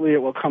ultimately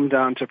it will come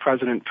down to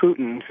President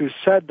Putin, who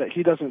said that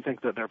he doesn't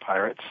think that they're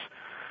pirates.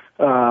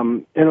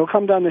 And it'll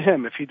come down to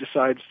him if he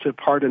decides to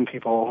pardon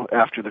people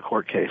after the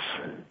court case.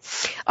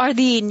 Are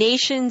the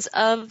nations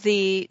of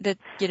the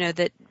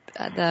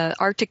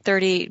Arctic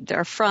 30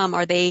 are from,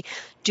 are they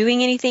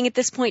doing anything at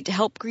this point to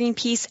help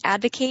Greenpeace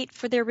advocate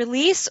for their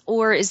release,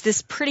 or is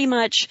this pretty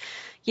much,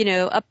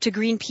 up to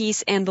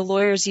Greenpeace and the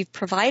lawyers you've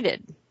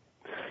provided?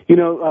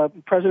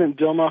 President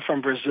Dilma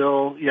from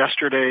Brazil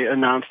yesterday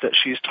announced that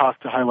she's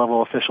talked to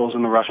high-level officials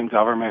in the Russian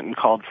government and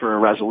called for a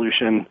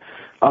resolution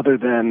other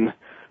than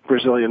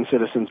Brazilian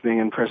citizens being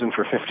in prison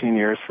for 15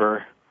 years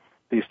for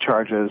these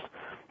charges.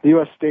 The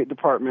U.S. State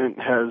Department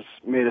has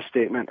made a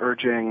statement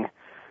urging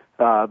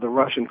the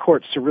Russian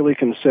courts to really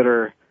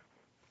consider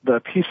the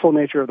peaceful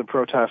nature of the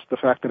protest, the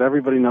fact that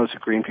everybody knows who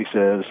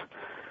Greenpeace is,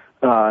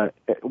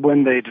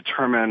 when they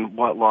determine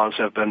what laws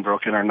have been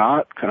broken or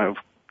not,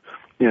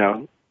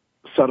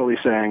 subtly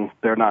saying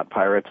they're not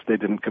pirates, they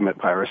didn't commit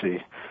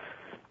piracy.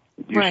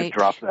 You should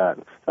drop that.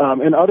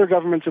 And other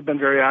governments have been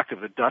very active.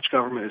 The Dutch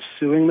government is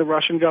suing the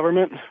Russian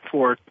government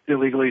for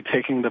illegally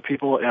taking the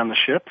people and the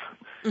ship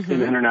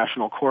in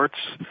international courts.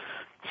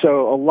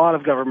 So a lot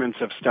of governments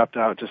have stepped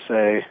out to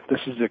say, this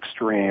is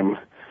extreme,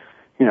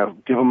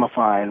 give them a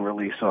fine,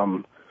 release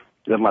them,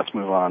 then let's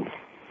move on.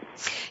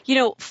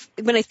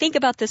 When I think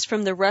about this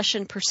from the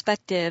Russian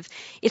perspective,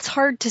 it's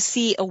hard to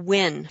see a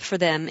win for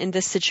them in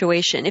this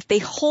situation. If they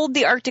hold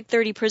the Arctic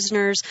 30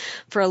 prisoners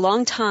for a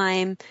long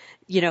time,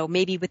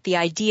 maybe with the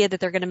idea that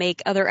they're going to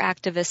make other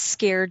activists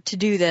scared to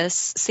do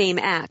this same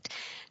act,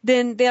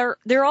 then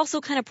they're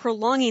also kind of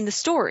prolonging the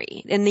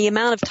story and the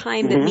amount of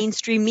time that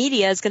mainstream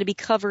media is going to be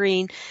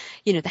covering,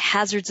 the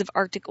hazards of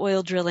Arctic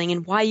oil drilling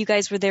and why you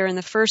guys were there in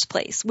the first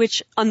place,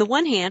 which on the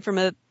one hand, from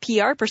a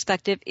PR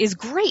perspective, is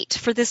great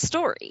for this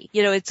story.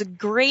 It's a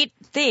great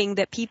thing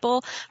that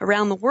people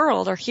around the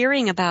world are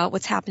hearing about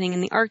what's happening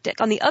in the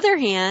Arctic. On the other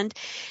hand,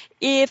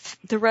 if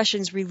the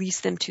Russians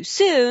release them too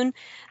soon,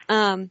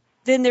 then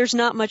there's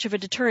not much of a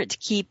deterrent to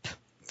keep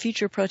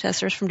future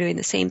protesters from doing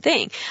the same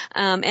thing.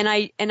 And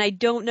I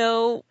don't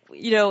know,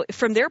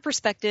 from their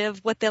perspective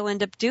what they'll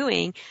end up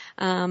doing.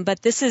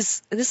 But this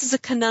is a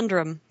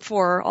conundrum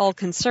for all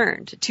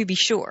concerned, to be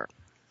sure.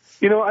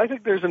 I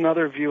think there's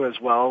another view as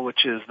well,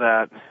 which is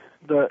that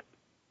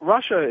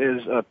Russia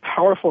is a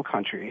powerful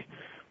country.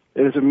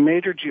 It is a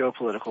major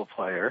geopolitical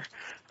player.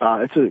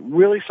 It's a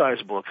really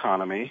sizable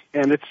economy,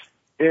 and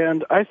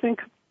I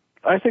think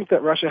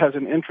that Russia has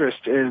an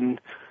interest in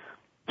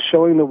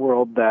showing the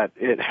world that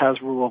it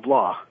has rule of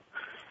law,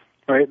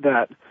 right?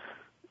 That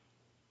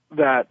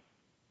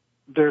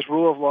there's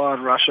rule of law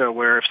in Russia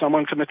where if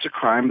someone commits a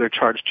crime, they're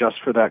charged just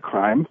for that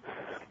crime.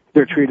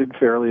 They're treated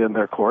fairly in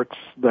their courts.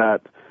 That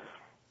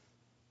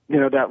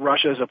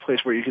Russia is a place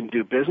where you can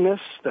do business,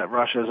 that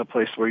Russia is a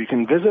place where you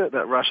can visit,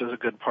 that Russia is a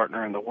good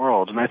partner in the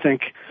world. And I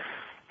think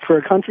for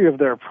a country of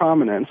their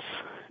prominence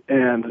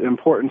and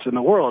importance in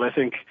the world, I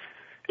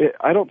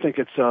don't think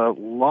it's a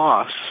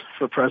loss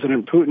for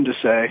President Putin to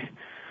say,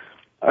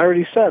 I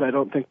already said I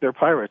don't think they're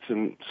pirates,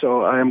 and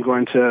so I'm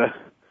going to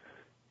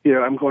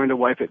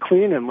wipe it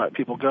clean and let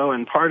people go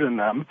and pardon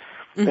them.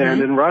 Mm-hmm.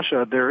 And in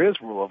Russia, there is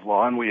rule of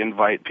law, and we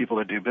invite people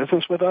to do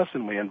business with us,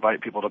 and we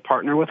invite people to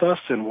partner with us,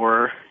 and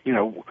we're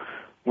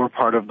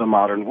part of the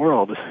modern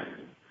world.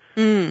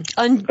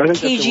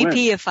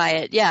 KGB-ify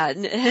it. Yeah.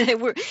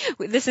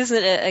 This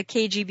isn't a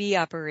KGB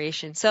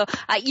operation. So,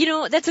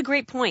 that's a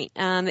great point.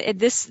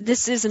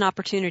 This is an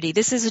opportunity.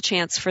 This is a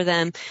chance for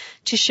them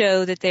to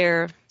show that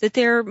they're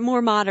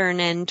more modern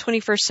and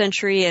 21st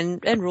century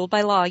and ruled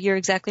by law. You're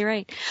exactly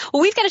right.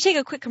 Well, we've got to take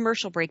a quick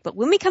commercial break, but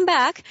when we come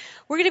back,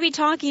 we're going to be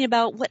talking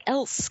about what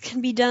else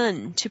can be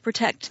done to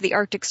protect the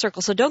Arctic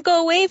Circle. So don't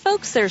go away,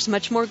 folks. There's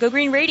much more Go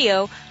Green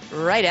Radio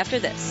right after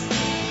this.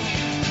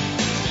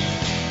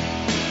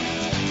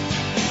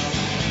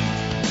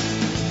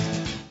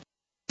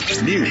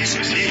 News,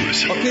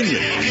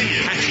 opinion,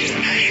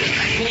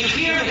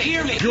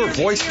 your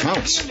voice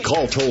counts.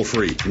 Call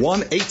toll-free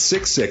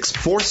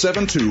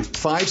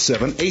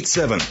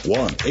 1-866-472-5787.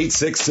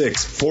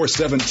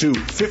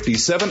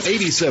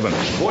 1-866-472-5787.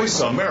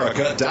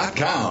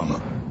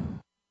 VoiceAmerica.com.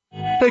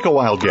 Take a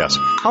wild guess.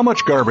 How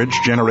much garbage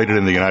generated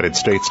in the United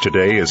States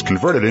today is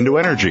converted into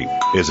energy?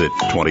 Is it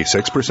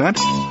 26%,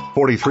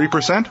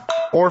 43%,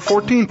 or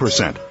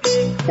 14%?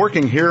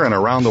 Working here and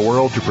around the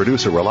world to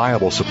produce a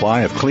reliable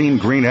supply of clean,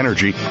 green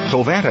energy,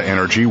 Covanta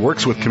Energy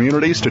works with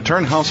communities to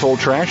turn household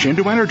trash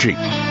into energy.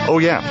 Oh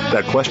yeah,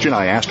 that question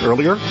I asked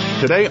earlier?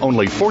 Today,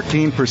 only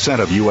 14%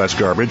 of U.S.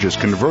 garbage is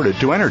converted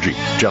to energy.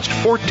 Just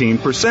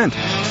 14%.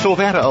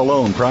 Covanta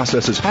alone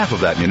processes half of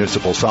that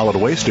municipal solid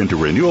waste into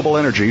renewable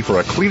energy for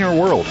a cleaner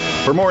world.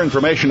 For more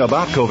information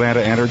about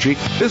Covanta Energy,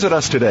 visit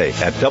us today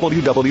at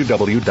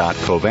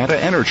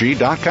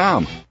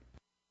www.covantaenergy.com.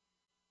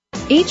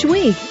 Each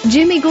week,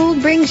 Jimmy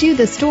Gould brings you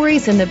the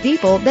stories and the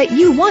people that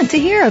you want to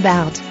hear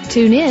about.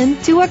 Tune in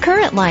to A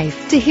Current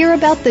Life to hear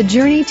about the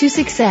journey to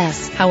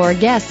success, how our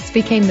guests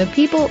became the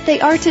people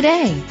they are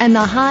today, and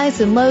the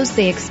highs and lows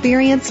they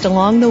experienced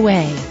along the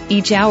way.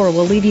 Each hour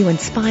will leave you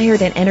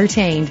inspired and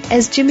entertained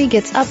as Jimmy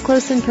gets up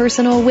close and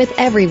personal with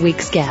every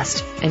week's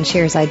guest and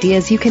shares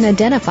ideas you can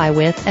identify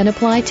with and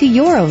apply to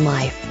your own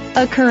life.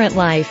 A Current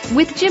Life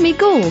with Jimmy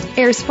Gould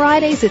airs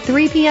Fridays at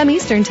 3 p.m.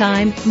 Eastern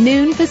Time,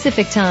 noon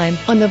Pacific Time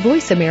on the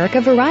Voice America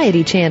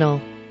Variety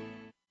Channel.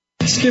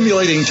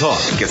 Stimulating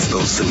talk gets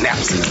those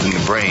synapses in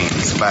the brain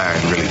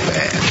firing really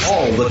fast.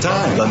 All the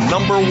time. The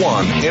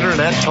 #1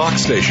 Internet talk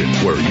station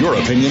where your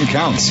opinion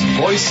counts.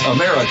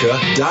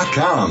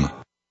 VoiceAmerica.com.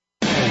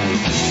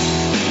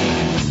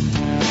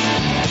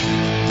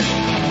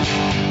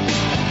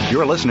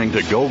 You're listening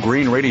to Go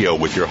Green Radio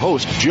with your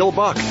host, Jill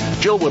Buck.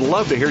 Jill would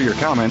love to hear your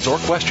comments or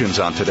questions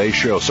on today's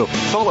show, so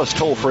call us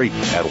toll-free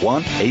at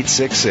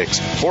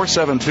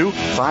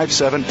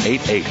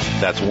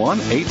 1-866-472-5788. That's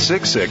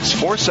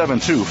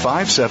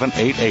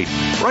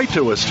 1-866-472-5788. Write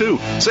to us, too.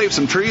 Save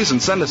some trees and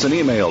send us an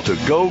email to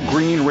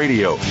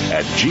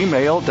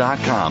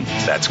gogreenradio@gmail.com.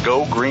 That's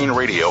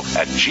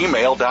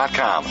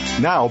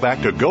gogreenradio@gmail.com. Now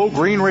back to Go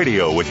Green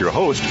Radio with your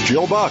host,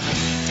 Jill Buck.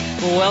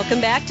 Welcome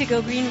back to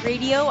Go Green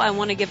Radio. I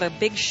want to give a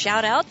big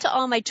shout out to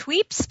all my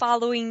tweeps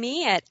following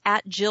me at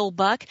Jill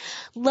Buck.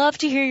 Love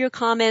to hear your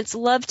comments.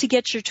 Love to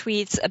get your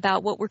tweets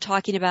about what we're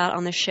talking about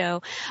on the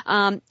show.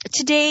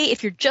 Today,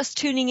 if you're just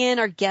tuning in,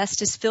 our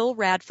guest is Phil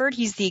Radford.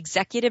 He's the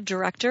executive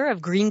director of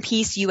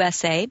Greenpeace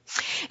USA.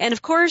 And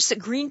of course,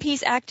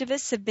 Greenpeace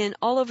activists have been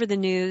all over the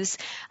news.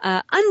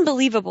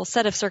 Unbelievable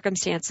set of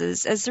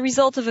circumstances. As a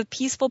result of a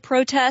peaceful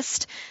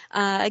protest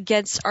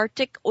against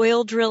Arctic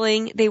oil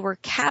drilling, they were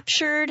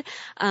captured.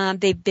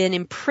 They've been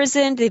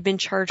imprisoned. They've been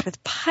charged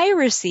with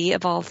piracy,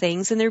 of all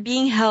things, and they're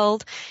being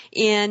held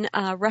in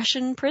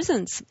Russian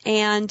prisons.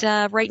 And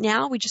right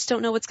now, we just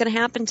don't know what's going to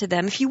happen to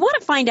them. If you want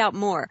to find out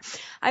more,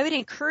 I would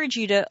encourage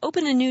you to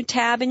open a new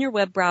tab in your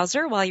web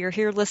browser while you're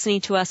here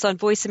listening to us on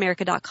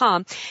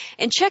voiceamerica.com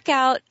and check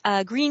out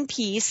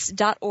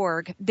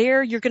greenpeace.org.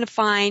 There, you're going to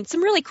find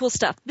some really cool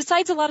stuff.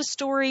 Besides a lot of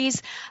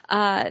stories,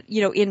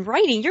 in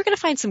writing, you're going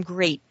to find some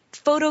great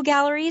photo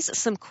galleries,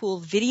 some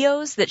cool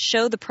videos that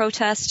show the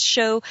protests,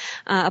 show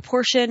a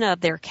portion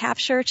of their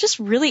capture. Just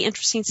really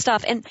interesting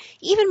stuff. And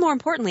even more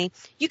importantly,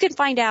 you can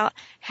find out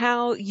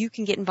how you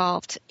can get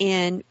involved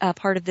in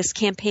part of this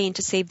campaign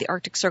to save the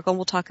Arctic Circle. And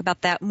we'll talk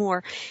about that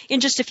more in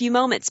just a few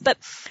moments. But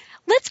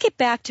let's get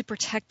back to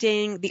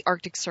protecting the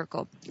Arctic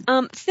Circle.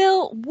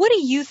 Phil, what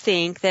do you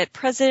think that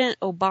President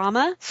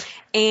Obama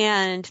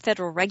and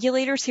federal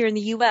regulators here in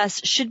the U.S.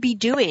 should be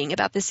doing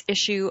about this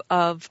issue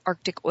of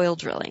Arctic oil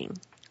drilling?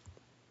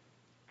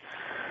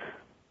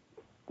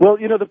 Well,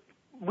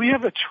 we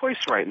have a choice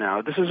right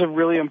now. This is a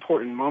really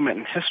important moment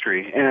in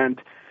history, and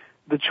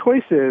the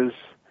choice is,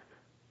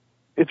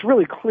 it's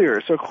really clear.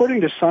 So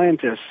according to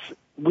scientists,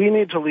 we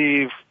need to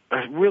leave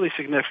a really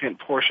significant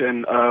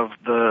portion of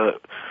the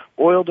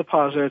oil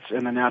deposits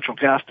and the natural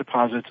gas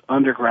deposits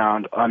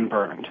underground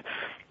unburned.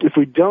 If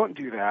we don't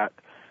do that,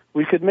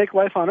 we could make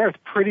life on Earth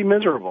pretty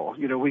miserable.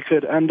 We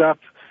could end up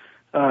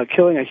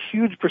killing a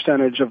huge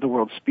percentage of the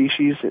world's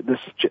species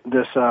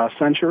this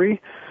century.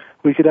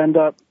 We could end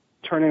up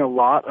turning a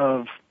lot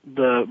of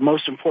the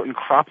most important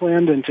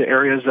cropland into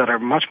areas that are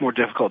much more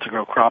difficult to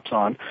grow crops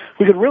on.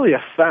 We could really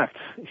affect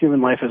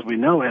human life as we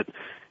know it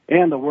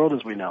and the world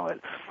as we know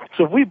it.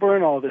 So if we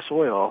burn all of this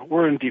oil,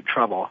 we're in deep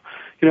trouble.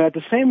 At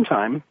the same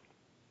time,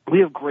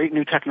 we have great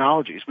new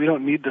technologies. We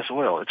don't need this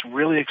oil. It's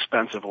really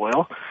expensive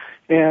oil.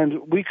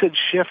 And we could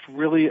shift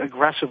really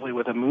aggressively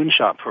with a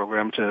moonshot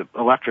program to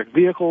electric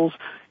vehicles.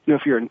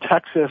 If you're in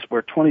Texas,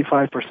 where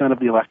 25% of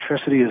the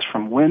electricity is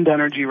from wind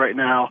energy right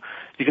now,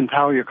 you can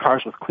power your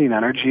cars with clean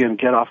energy and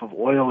get off of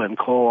oil and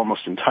coal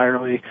almost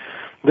entirely.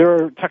 There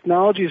are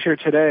technologies here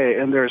today,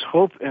 and there's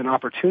hope and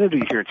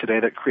opportunity here today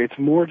that creates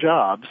more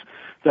jobs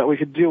that we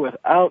could do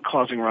without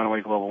causing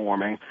runaway global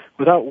warming,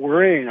 without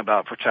worrying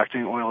about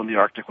protecting oil in the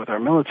Arctic with our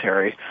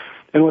military,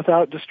 and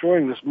without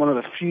destroying this one of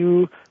the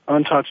few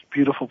untouched,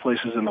 beautiful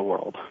places in the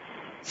world.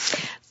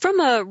 From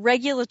a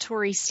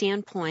regulatory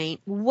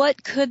standpoint,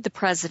 what could the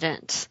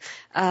president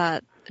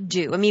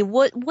do? I mean,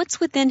 what's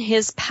within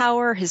his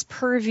power, his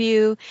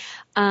purview,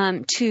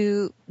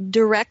 to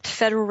direct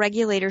federal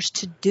regulators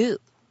to do?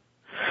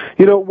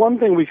 One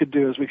thing we could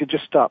do is we could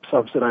just stop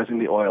subsidizing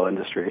the oil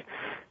industry.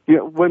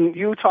 When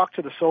you talk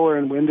to the solar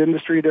and wind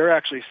industry, they're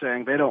actually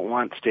saying they don't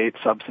want state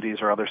subsidies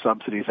or other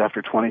subsidies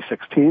after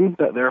 2016,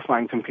 that they're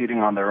fine competing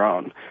on their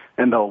own,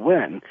 and they'll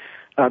win.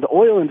 The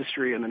oil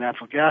industry and the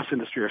natural gas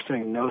industry are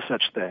saying no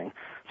such thing.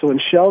 So when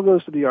Shell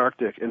goes to the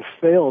Arctic and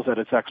fails at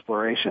its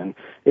exploration,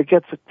 it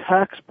gets a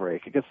tax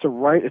break. It gets to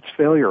write its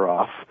failure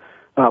off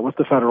with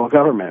the federal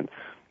government.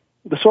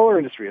 The solar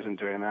industry isn't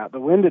doing that. The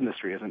wind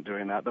industry isn't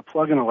doing that. The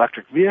plug-in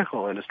electric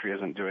vehicle industry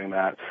isn't doing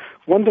that.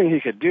 One thing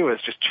he could do is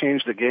just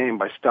change the game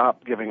by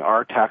stop giving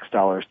our tax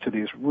dollars to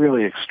these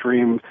really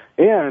extreme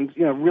and,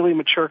 really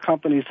mature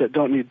companies that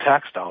don't need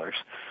tax dollars.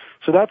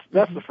 So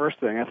that's the first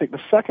thing. I think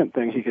the second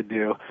thing he could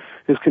do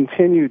is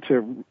continue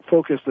to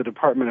focus the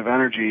Department of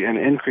Energy and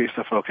increase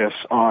the focus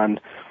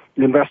on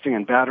investing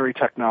in battery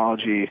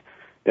technology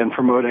and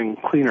promoting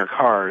cleaner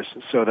cars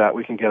so that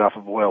we can get off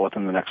of oil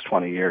within the next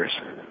 20 years.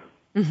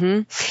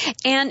 Mm-hmm.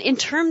 And in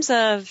terms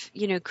of,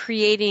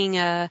 creating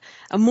a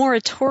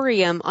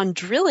moratorium on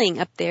drilling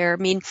up there, I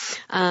mean,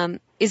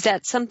 is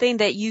that something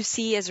that you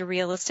see as a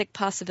realistic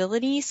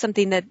possibility?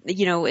 Something that,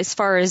 as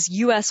far as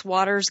U.S.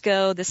 waters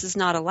go, this is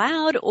not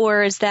allowed,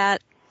 or is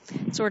that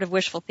sort of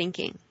wishful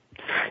thinking?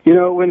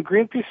 When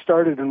Greenpeace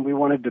started and we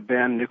wanted to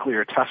ban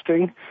nuclear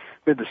testing,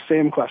 we had the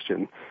same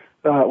question.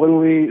 When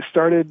we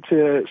started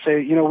to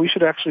say, we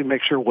should actually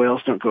make sure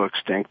whales don't go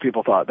extinct,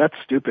 people thought, that's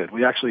stupid.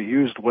 We actually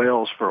used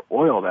whales for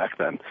oil back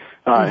then,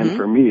 and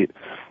for meat.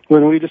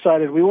 When we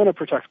decided we want to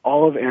protect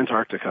all of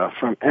Antarctica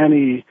from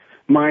any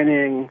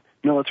mining,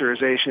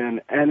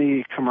 militarization,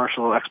 any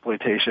commercial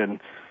exploitation,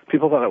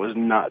 people thought it was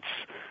nuts.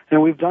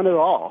 And we've done it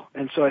all.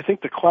 And so I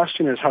think the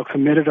question is, how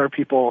committed are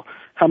people?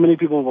 How many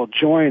people will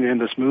join in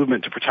this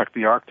movement to protect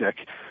the Arctic?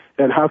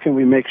 And how can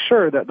we make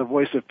sure that the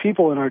voice of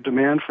people in our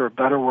demand for a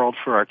better world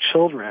for our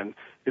children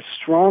is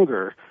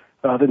stronger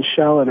than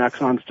Shell and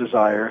Exxon's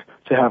desire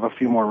to have a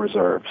few more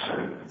reserves?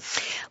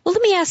 Well,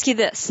 let me ask you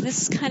this.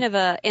 This is kind of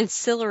a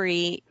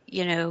ancillary,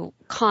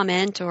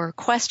 comment or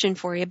question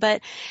for you.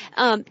 But,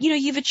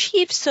 you've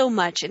achieved so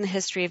much in the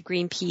history of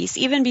Greenpeace,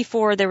 even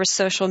before there was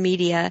social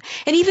media,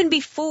 and even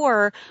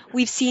before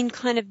we've seen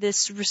kind of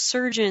this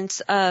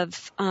resurgence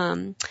of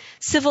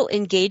civil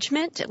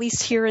engagement, at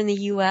least here in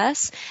the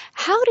U.S.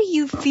 How do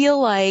you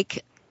feel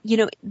like,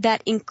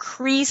 that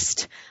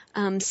increased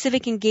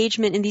civic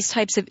engagement in these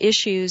types of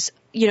issues,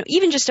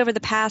 even just over the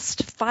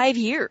past 5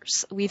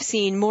 years, we've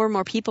seen more and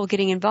more people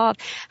getting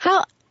involved.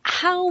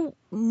 How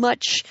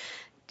much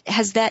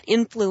has that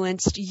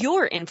influenced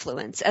your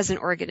influence as an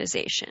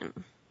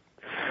organization?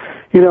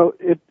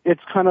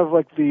 It's kind of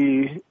like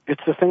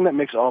it's the thing that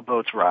makes all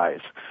boats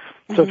rise.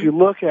 So if you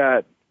look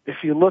at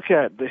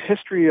the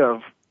history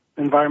of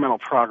environmental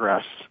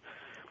progress,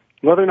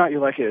 whether or not you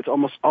like it, it's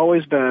almost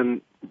always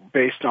been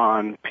based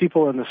on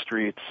people in the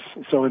streets.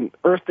 So in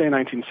Earth Day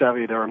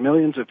 1970, there were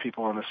millions of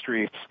people in the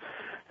streets,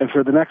 and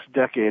for the next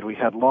decade, we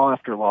had law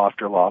after law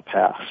after law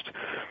passed.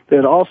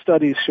 And all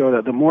studies show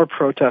that the more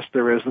protest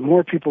there is, the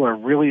more people are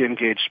really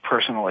engaged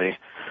personally,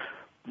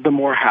 the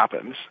more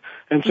happens.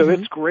 And so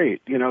it's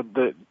great.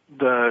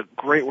 The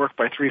great work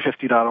by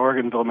 350.org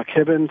and Bill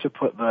McKibben to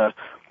put the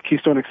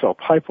Keystone XL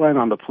pipeline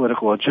on the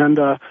political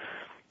agenda.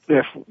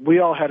 If we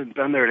all hadn't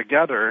been there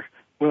together,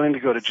 willing to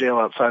go to jail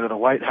outside of the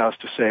White House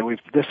to say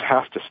this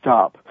has to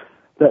stop,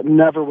 that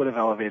never would have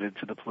elevated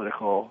to the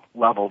political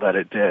level that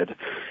it did.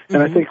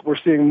 And I think we're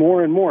seeing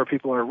more and more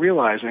people are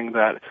realizing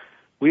that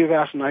we have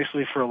asked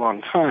nicely for a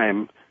long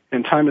time,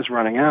 and time is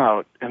running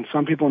out, and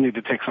some people need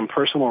to take some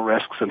personal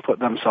risks and put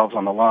themselves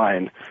on the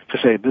line to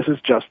say, this is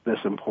just this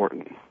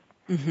important.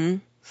 Mm-hmm.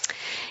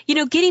 You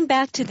know, getting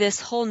back to this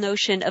whole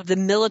notion of the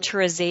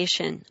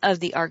militarization of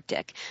the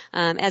Arctic,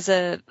 as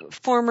a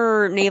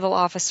former naval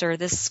officer,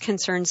 this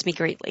concerns me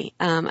greatly.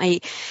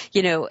 The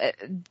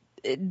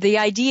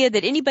idea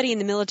that anybody in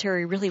the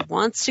military really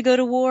wants to go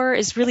to war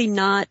is really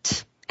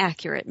not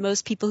accurate.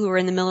 Most people who are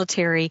in the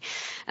military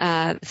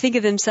think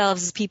of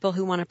themselves as people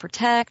who want to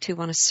protect, who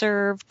want to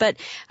serve. But,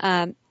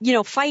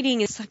 fighting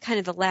is kind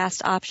of the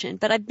last option.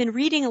 But I've been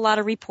reading a lot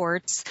of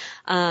reports.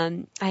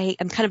 I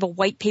am kind of a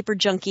white paper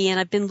junkie, and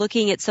I've been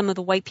looking at some of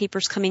the white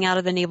papers coming out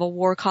of the Naval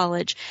War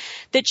College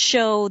that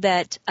show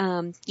that,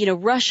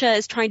 Russia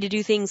is trying to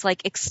do things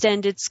like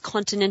extend its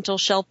continental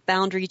shelf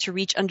boundary to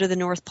reach under the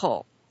North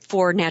Pole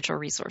for natural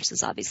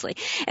resources, obviously.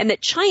 And that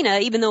China,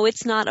 even though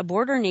it's not a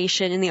border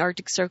nation in the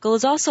Arctic Circle,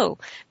 is also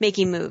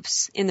making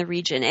moves in the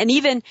region. And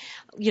even,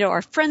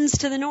 our friends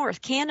to the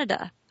north,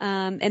 Canada,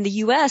 and the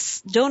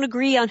U.S. don't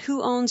agree on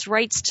who owns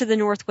rights to the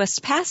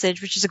Northwest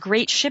Passage, which is a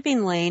great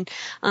shipping lane,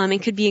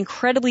 and could be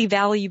incredibly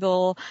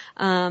valuable,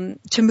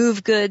 to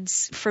move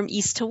goods from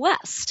east to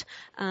west.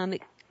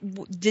 It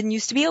didn't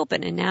used to be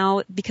open, and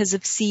now because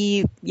of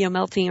sea,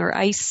 melting or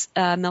ice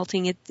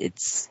melting,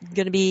 it's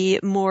going to be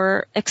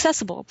more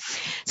accessible.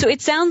 So it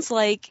sounds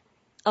like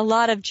a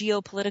lot of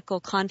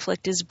geopolitical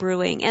conflict is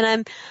brewing, and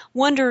I'm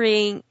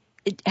wondering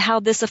how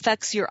this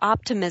affects your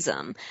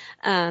optimism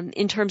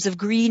in terms of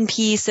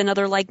Greenpeace and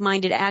other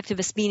like-minded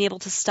activists being able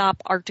to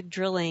stop Arctic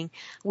drilling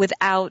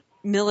without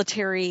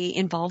military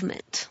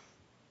involvement.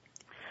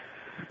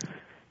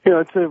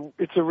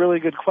 It's a really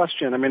good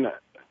question. I mean,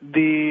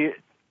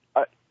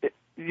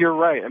 you're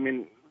right. I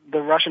mean, the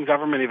Russian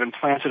government even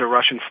planted a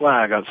Russian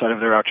flag outside of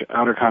their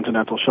outer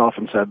continental shelf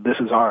and said, this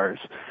is ours.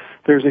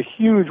 There's a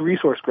huge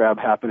resource grab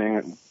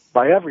happening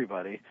by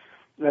everybody.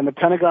 And the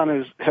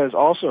Pentagon has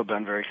also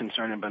been very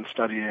concerned and been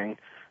studying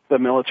the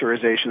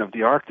militarization of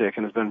the Arctic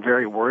and has been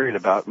very worried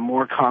about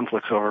more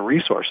conflicts over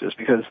resources,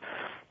 because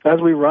as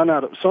we run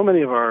out of, so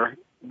many of our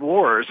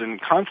wars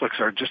and conflicts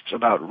are just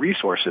about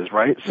resources,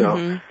 right?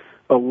 So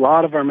a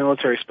lot of our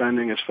military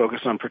spending is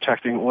focused on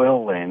protecting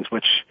oil lanes,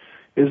 which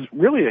is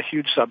really a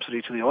huge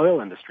subsidy to the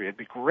oil industry. It'd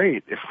be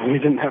great if we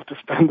didn't have to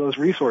spend those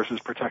resources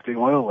protecting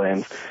oil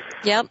lanes.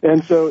 Yep.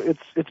 And so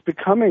it's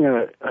becoming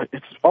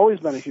it's always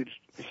been a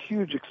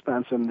huge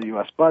expense in the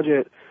U.S.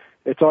 budget.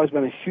 It's always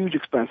been a huge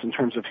expense in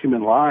terms of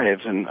human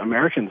lives and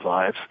Americans'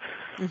 lives.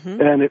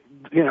 And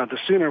the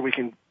sooner we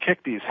can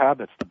kick these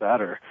habits, the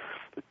better.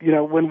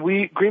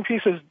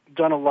 Greenpeace has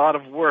done a lot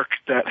of work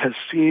that has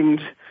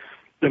seemed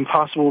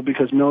impossible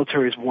because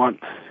militaries want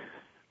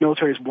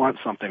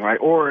something, right?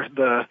 Or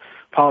the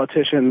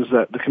politicians,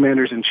 the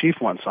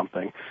commanders-in-chief want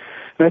something.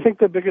 And I think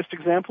the biggest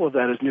example of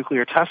that is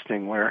nuclear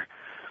testing, where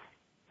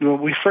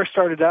we first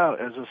started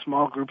out as a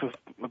small group of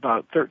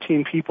about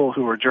 13 people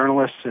who were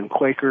journalists and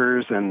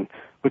Quakers, and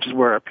which is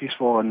where our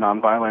peaceful and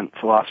nonviolent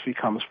philosophy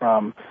comes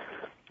from,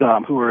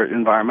 who were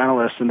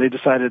environmentalists, and they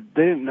decided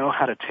they didn't know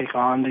how to take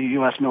on the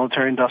U.S.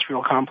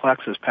 military-industrial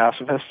complex as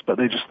pacifists, but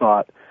they just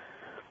thought,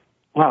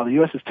 wow, the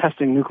U.S. is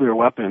testing nuclear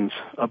weapons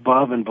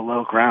above and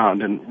below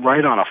ground and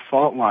right on a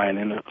fault line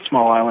in a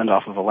small island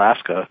off of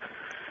Alaska.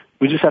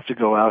 We just have to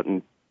go out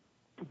and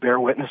bear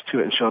witness to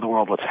it and show the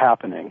world what's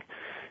happening.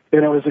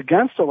 And it was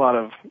against a lot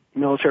of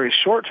military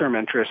short-term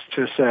interests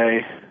to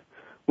say,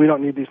 we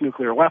don't need these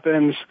nuclear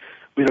weapons,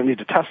 we don't need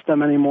to test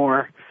them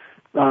anymore.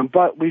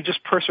 But we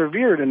just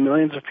persevered, and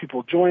millions of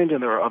people joined,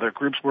 and there were other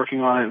groups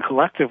working on it, and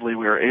collectively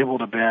we were able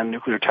to ban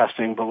nuclear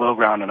testing below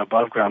ground and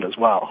above ground as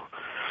well.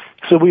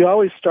 So we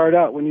always start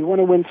out, when you want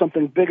to win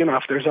something big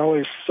enough, there's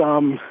always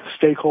some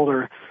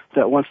stakeholder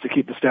that wants to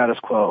keep the status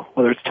quo,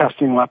 whether it's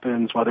testing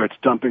weapons, whether it's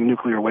dumping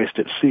nuclear waste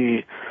at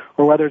sea,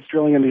 or whether it's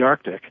drilling in the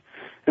Arctic.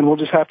 And we'll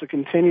just have to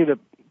continue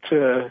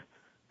to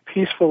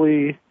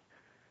peacefully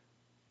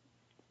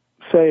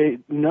say,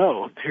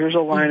 no, here's a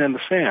line in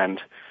the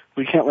sand.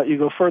 We can't let you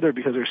go further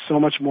because there's so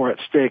much more at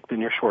stake than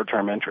your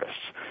short-term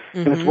interests.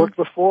 And it's worked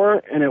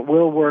before, and it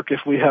will work if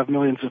we have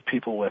millions of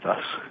people with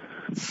us.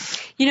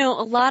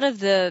 A lot of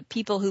the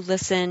people who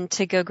listen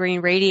to Go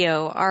Green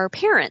Radio are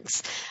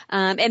parents,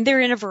 and they're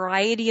in a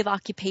variety of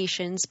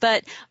occupations,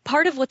 but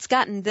part of what's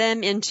gotten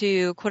them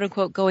into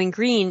quote-unquote going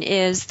green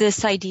is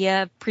this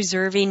idea of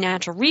preserving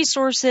natural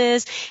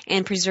resources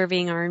and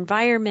preserving our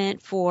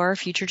environment for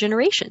future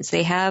generations.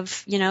 They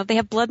have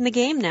blood in the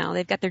game now.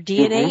 They've got their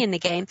DNA in the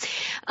game.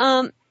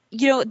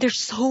 There's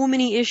so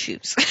many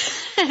issues.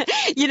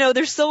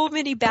 There's so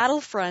many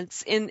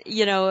battlefronts in,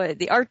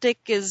 the Arctic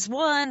is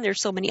one,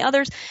 there's so many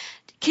others.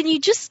 Can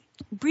you just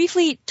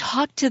briefly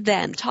talk to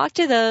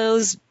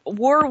those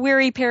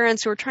war-weary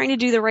parents who are trying to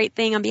do the right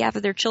thing on behalf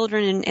of their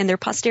children and their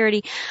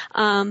posterity?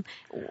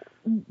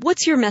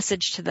 What's your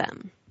message to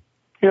them?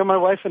 My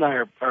wife and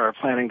I are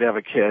planning to have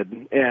a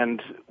kid,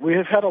 and we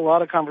have had a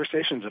lot of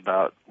conversations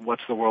about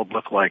what's the world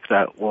look like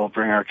that we'll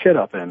bring our kid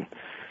up in.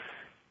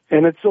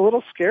 And it's a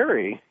little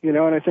scary, and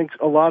I think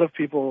a lot of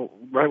people,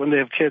 right when they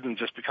have kids and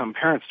just become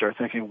parents, start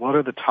thinking, what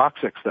are the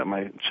toxics that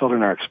my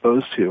children are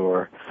exposed to?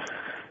 Or,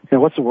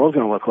 what's the world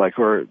going to look like?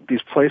 Or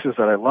these places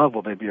that I love,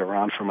 will they be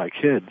around for my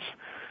kids?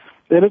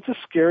 And it's a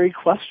scary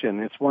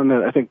question. It's one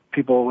that I think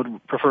people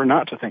would prefer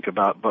not to think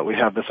about, but we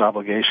have this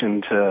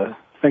obligation to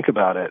think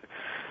about it.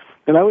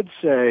 And I would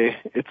say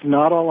it's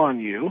not all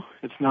on you.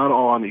 It's not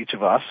all on each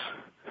of us.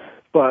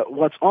 But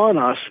what's on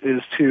us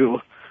is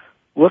to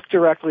look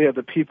directly at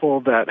the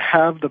people that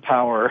have the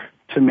power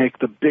to make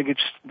the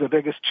biggest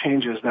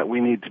changes that we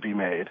need to be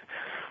made.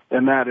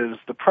 And that is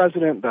the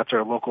president, that's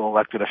our local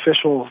elected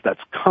officials,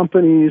 that's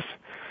companies.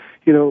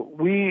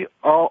 We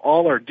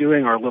all are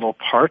doing our little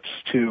parts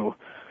to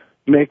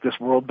make this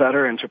world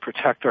better and to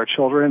protect our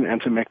children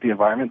and to make the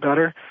environment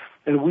better.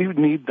 And we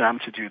need them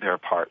to do their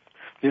part.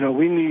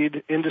 We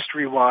need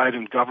industry-wide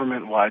and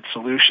government-wide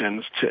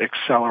solutions to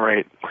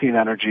accelerate clean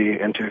energy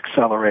and to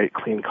accelerate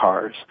clean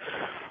cars.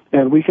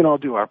 And we can all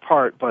do our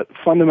part, but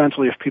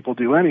fundamentally, if people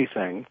do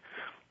anything,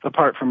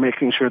 apart from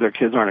making sure their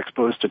kids aren't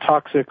exposed to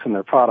toxics in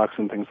their products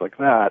and things like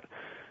that,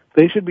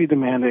 they should be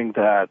demanding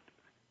that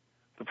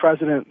the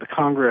president, the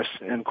Congress,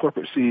 and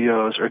corporate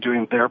CEOs are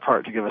doing their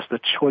part to give us the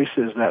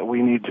choices that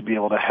we need to be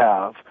able to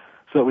have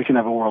so that we can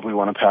have a world we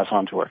want to pass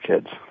on to our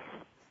kids.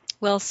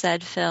 Well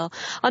said, Phil.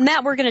 On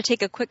that, we're going to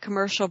take a quick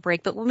commercial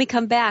break, but when we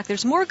come back,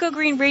 there's more Go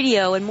Green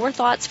Radio and more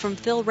thoughts from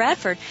Phil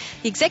Radford,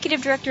 the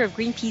Executive Director of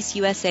Greenpeace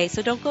USA.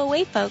 So don't go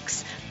away,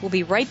 folks. We'll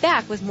be right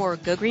back with more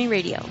Go Green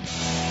Radio.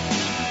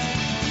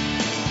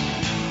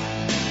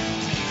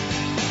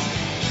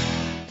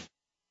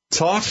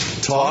 Talk,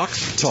 talk,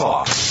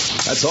 talk.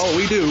 That's all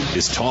we do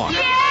is talk.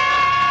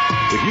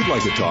 If you'd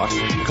like to talk,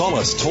 call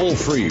us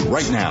toll-free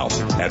right now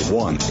at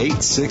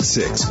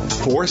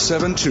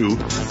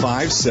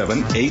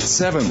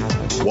 1-866-472-5787.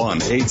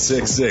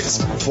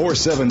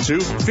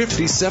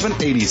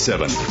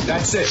 1-866-472-5787.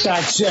 That's it.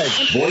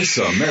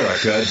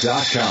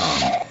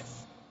 VoiceAmerica.com.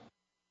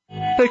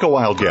 Take a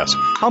wild guess.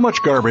 How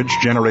much garbage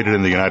generated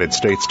in the United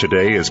States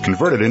today is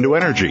converted into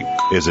energy?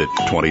 Is it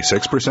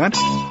 26%,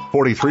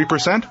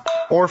 43%,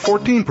 or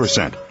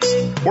 14%?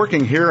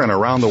 Working here and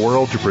around the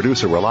world to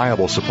produce a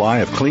reliable supply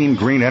of clean,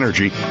 green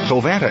energy,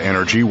 Covanta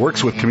Energy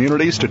works with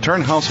communities to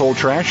turn household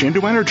trash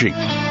into energy.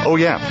 Oh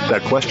yeah,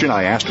 that question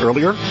I asked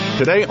earlier?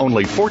 Today,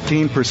 only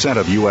 14%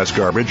 of U.S.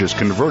 garbage is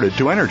converted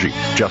to energy.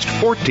 Just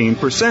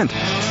 14%.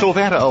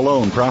 Covanta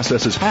alone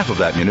processes half of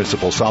that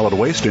municipal solid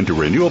waste into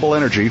renewable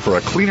energy for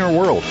a cleaner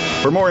world.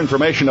 For more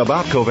information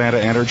about Covanta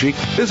Energy,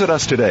 visit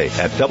us today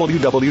at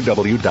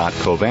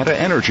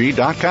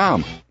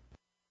www.covantaenergy.com.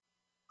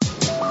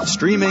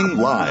 Streaming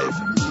live,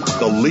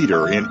 the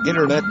leader in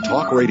Internet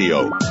talk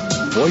radio,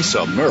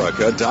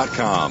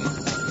 VoiceAmerica.com.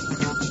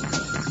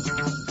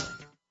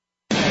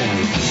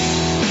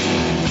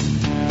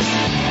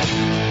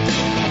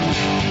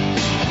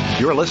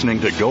 You're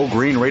listening to Go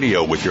Green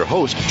Radio with your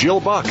host, Jill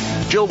Buck.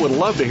 Jill would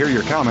love to hear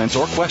your comments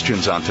or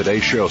questions on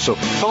today's show, so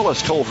call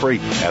us toll-free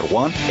at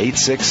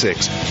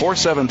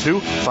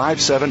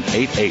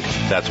 1-866-472-5788.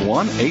 That's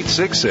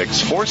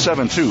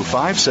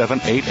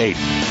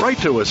 1-866-472-5788. Write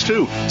to us,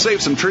 too.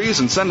 Save some trees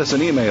and send us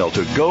an email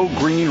to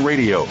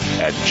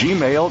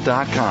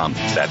gogreenradio@gmail.com.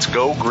 That's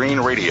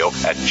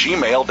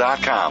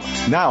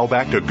gogreenradio@gmail.com. Now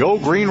back to Go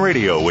Green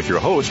Radio with your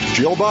host,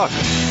 Jill Buck.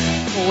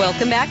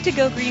 Welcome back to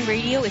Go Green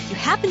Radio. If you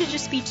happen to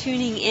just be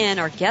tuning in,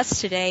 our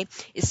guest today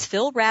is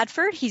Phil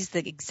Radford. He's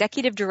the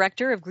Executive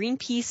Director of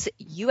Greenpeace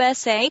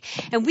USA,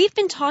 and we've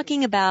been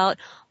talking about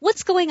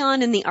what's going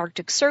on in the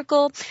Arctic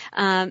Circle,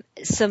 the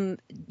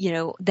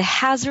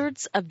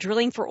hazards of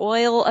drilling for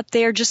oil up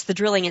there, just the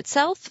drilling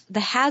itself, the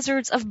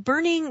hazards of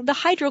burning the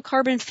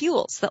hydrocarbon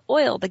fuels, the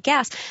oil, the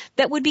gas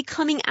that would be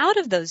coming out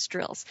of those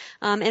drills,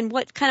 and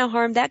what kind of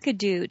harm that could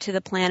do to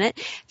the planet.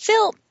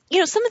 Phil,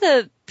 some of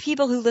the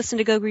people who listen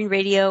to Go Green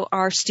Radio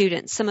are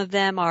students. Some of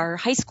them are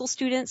high school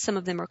students. Some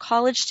of them are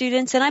college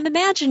students. And I'm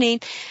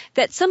imagining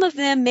that some of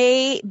them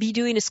may be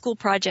doing a school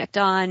project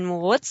on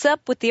what's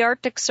up with the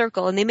Arctic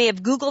Circle. And they may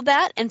have Googled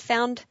that and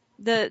found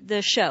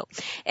the show.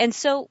 And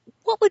so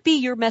what would be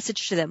your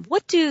message to them?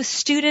 What do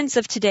students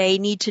of today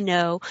need to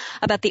know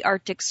about the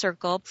Arctic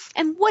Circle?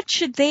 And what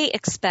should they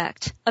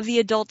expect of the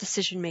adult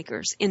decision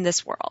makers in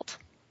this world?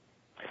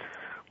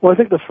 Well, I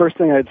think the first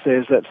thing I'd say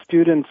is that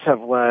students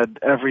have led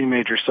every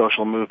major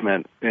social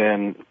movement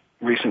in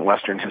recent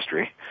Western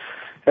history,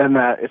 and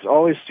that it's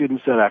always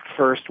students that act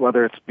first,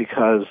 whether it's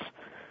because,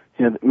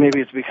 maybe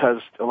it's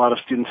because a lot of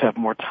students have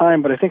more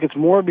time, but I think it's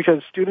more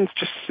because students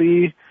just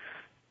see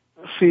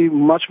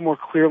much more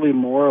clearly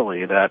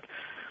morally that,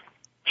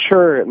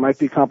 sure, it might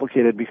be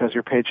complicated because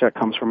your paycheck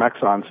comes from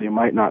Exxon, so you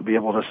might not be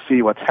able to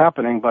see what's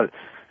happening, but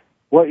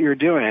what you're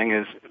doing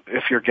is,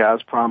 if you're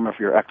Gazprom, if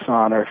you're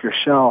Exxon, or if you're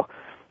Shell,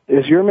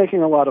 is you're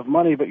making a lot of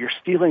money, but you're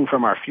stealing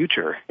from our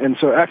future. And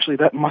so actually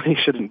that money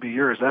shouldn't be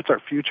yours. That's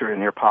our future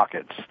in your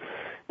pockets.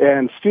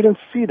 And students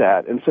see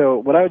that. And so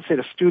what I would say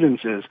to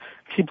students is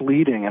keep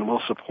leading and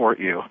we'll support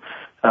you.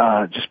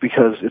 Just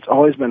because it's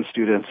always been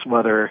students,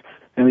 whether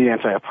in the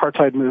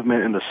anti-apartheid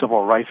movement, in the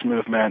civil rights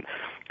movement,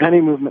 any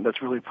movement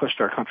that's really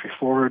pushed our country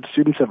forward.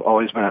 Students have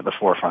always been at the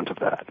forefront of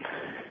that.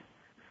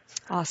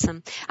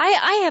 Awesome.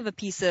 I have a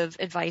piece of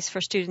advice for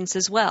students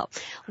as well.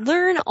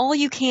 Learn all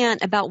you can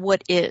about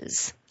what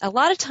is. A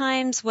lot of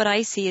times what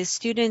I see is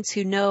students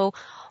who know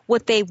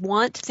what they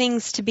want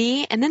things to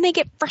be, and then they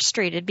get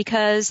frustrated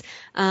because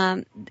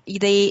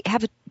they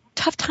have a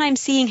tough time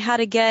seeing how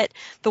to get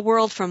the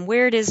world from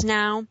where it is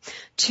now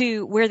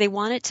to where they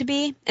want it to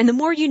be. And the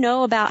more you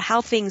know about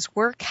how things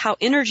work, how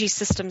energy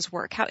systems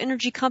work, how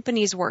energy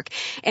companies work,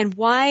 and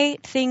why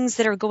things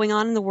that are going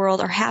on in the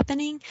world are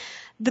happening,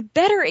 the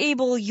better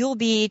able you'll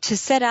be to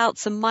set out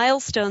some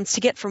milestones to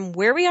get from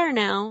where we are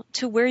now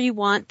to where you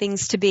want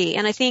things to be.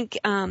 And I think,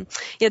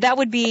 that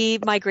would be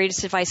my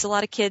greatest advice. A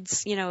lot of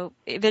kids,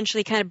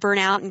 eventually kind of burn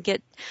out and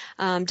get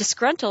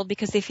disgruntled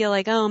because they feel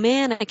like, oh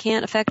man, I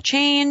can't affect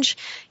change.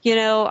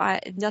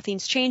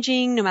 Nothing's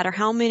changing no matter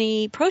how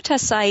many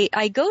protests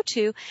I go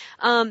to.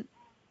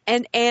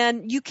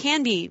 And you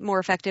can be more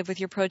effective with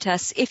your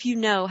protests if you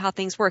know how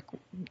things work.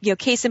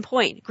 Case in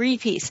point,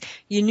 Greenpeace.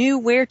 You knew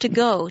where to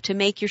go to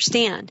make your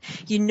stand.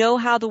 You know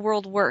how the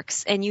world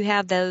works, and you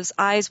have those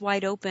eyes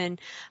wide open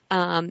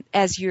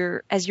as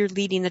you're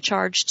leading the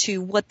charge to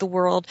what the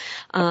world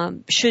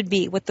should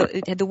be, what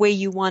the way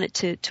you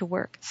want it to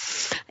work.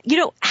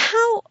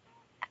 How.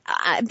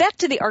 Back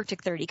to the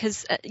Arctic 30,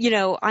 because,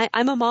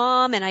 I'm a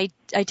mom and I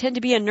tend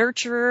to be a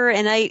nurturer,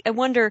 and I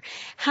wonder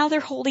how they're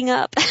holding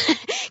up.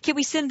 Can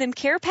we send them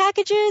care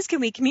packages? Can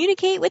we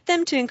communicate with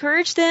them to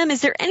encourage them?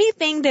 Is there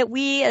anything that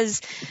we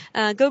as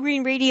Go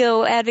Green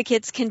Radio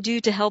advocates can do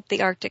to help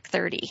the Arctic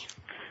 30?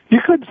 You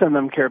could send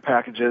them care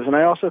packages, and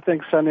I also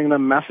think sending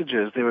them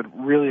messages, they would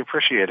really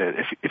appreciate it.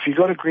 If you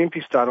go to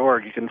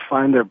greenpeace.org, you can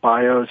find their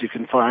bios, you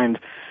can find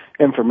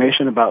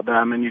information about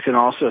them, and you can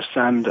also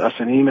send us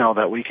an email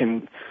that we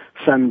can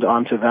send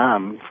on to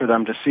them for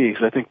them to see,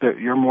 because I think that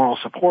your moral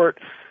support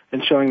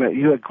and showing that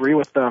you agree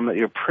with them, that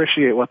you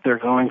appreciate what they're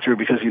going through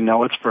because you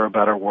know it's for a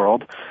better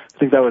world, I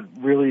think that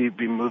would really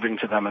be moving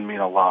to them and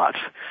mean a lot.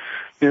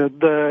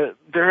 They're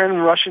in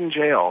Russian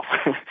jail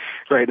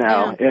right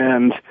now,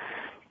 and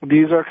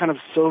these are kind of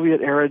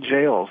Soviet-era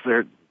jails.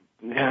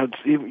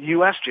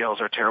 U.S.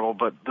 jails are terrible,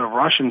 but the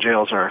Russian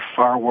jails are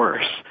far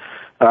worse.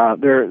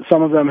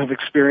 Some of them have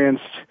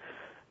experienced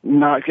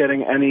not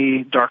getting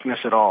any darkness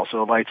at all,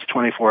 so lights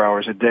 24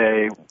 hours a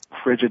day,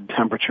 frigid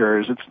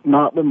temperatures.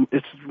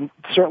 It's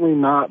certainly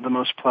not the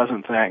most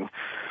pleasant thing.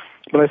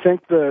 But I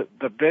think the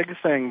big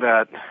thing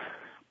that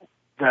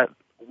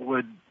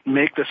would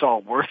make this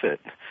all worth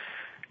it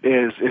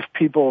is if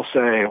people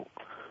say,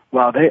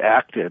 wow, they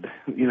acted,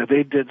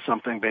 they did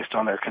something based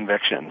on their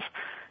convictions,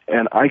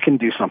 and I can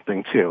do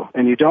something too.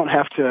 And you don't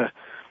have to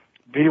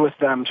be with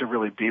them to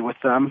really be with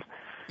them.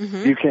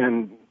 Mm-hmm. You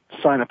can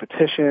sign a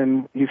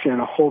petition, you can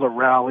hold a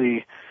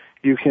rally,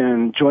 you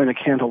can join a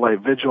candlelight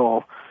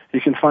vigil,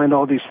 you can find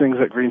all these things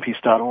at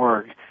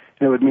greenpeace.org,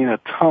 and it would mean a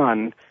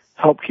ton,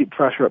 help keep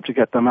pressure up to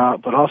get them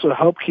out, but also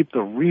help keep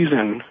the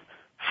reason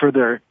for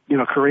their,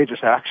 courageous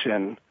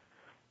action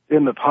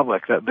in the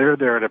public, that they're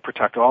there to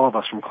protect all of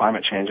us from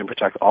climate change and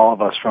protect all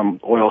of us from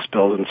oil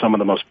spills in some of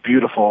the most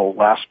beautiful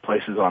last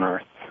places on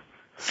Earth.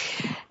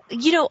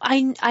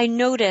 I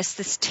noticed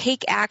this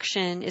take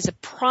action is a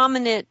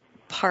prominent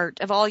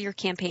part of all your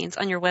campaigns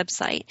on your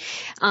website.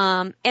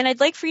 And I'd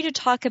like for you to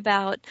talk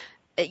about,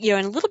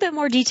 in a little bit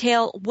more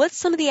detail, what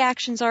some of the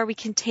actions are we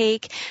can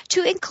take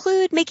to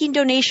include making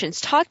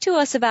donations. Talk to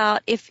us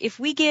about if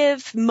we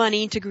give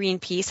money to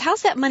Greenpeace,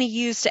 how's that money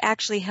used to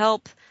actually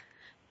help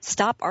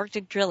stop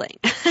Arctic drilling?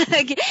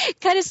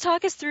 Kind of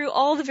talk us through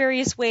all the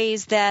various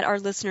ways that our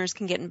listeners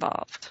can get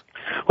involved.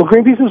 Well,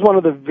 Greenpeace is one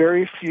of the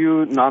very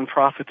few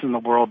nonprofits in the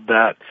world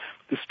that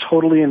is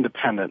totally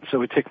independent. So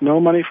we take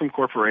no money from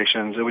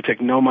corporations, and we take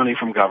no money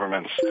from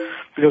governments,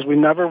 because we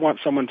never want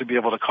someone to be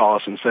able to call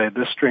us and say,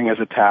 this string is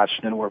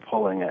attached and we're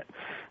pulling it.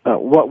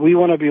 What we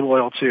want to be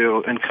loyal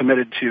to and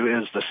committed to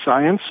is the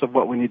science of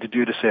what we need to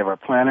do to save our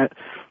planet,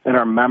 and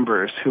our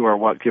members, who are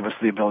what give us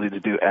the ability to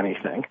do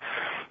anything.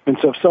 And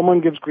so if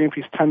someone gives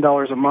Greenpeace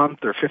 $10 a month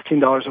or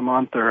 $15 a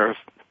month or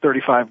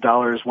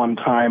 $35 one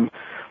time,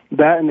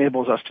 that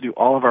enables us to do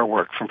all of our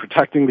work, from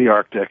protecting the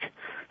Arctic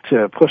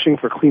to pushing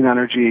for clean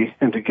energy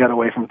and to get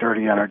away from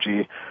dirty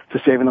energy, to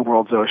saving the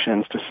world's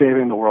oceans, to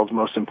saving the world's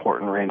most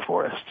important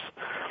rainforests.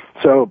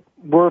 So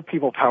we're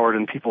people-powered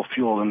and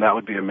people-fueled, and that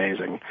would be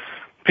amazing.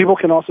 People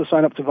can also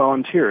sign up to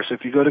volunteer. So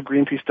if you go to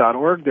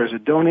greenpeace.org, there's a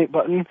donate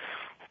button.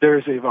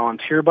 There's a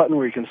volunteer button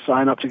where you can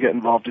sign up to get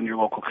involved in your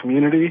local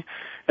community.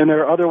 And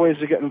there are other ways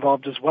to get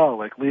involved as well,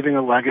 like leaving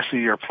a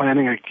legacy or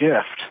planning a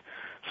gift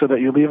so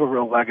that you leave a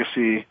real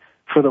legacy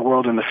for the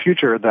world in the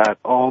future that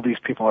all these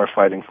people are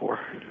fighting for.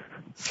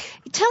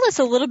 Tell us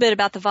a little bit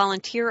about the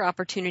volunteer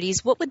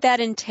opportunities. What would that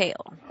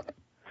entail?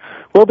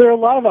 Well, there are a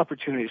lot of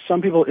opportunities.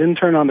 Some people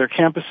intern on their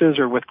campuses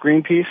or with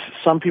Greenpeace.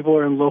 Some people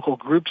are in local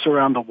groups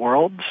around the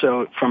world.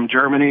 So from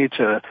Germany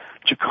to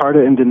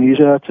Jakarta,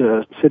 Indonesia,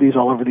 to cities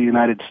all over the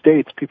United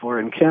States, people are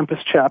in campus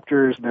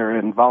chapters. They're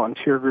in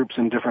volunteer groups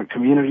in different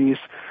communities.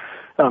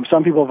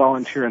 Some people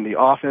volunteer in the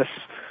office.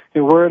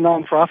 We're a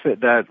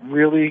nonprofit that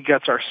really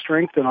gets our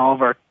strength and all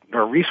of our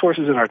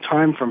resources and our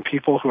time from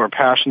people who are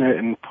passionate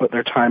and put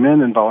their time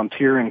in and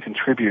volunteer and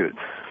contribute.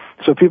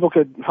 So people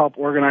could help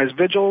organize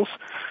vigils.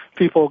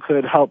 People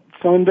could help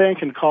phone bank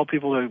and call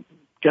people to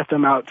get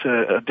them out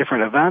to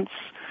different events.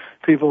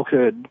 People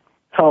could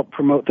help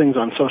promote things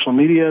on social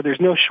media. There's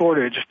no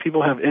shortage. If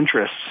people have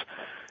interests,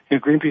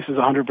 Greenpeace is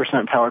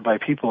 100% powered by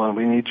people, and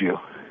we need you.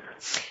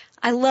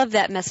 I love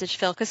that message,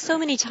 Phil, because so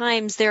many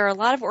times there are a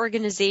lot of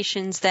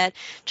organizations that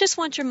just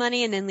want your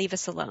money and then leave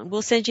us alone.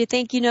 We'll send you a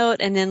thank you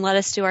note and then let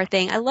us do our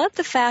thing. I love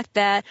the fact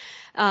that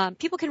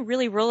people can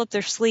really roll up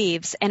their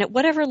sleeves, and at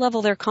whatever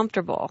level they're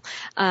comfortable,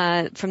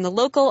 from the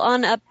local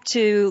on up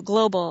to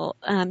global,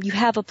 you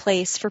have a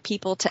place for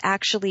people to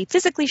actually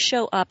physically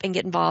show up and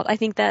get involved. I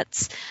think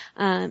that's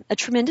a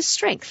tremendous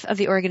strength of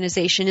the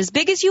organization. As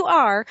big as you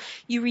are,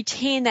 you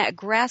retain that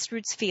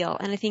grassroots feel,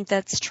 and I think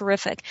that's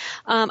terrific.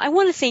 I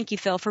want to thank you,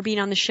 Phil, for being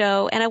on the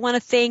show, and I want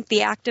to thank the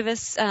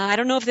activists. I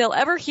don't know if they'll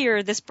ever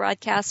hear this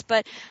broadcast,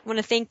 but I want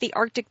to thank the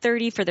Arctic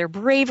 30 for their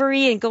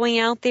bravery and going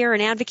out there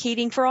and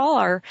advocating for all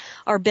our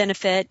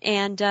benefit.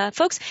 And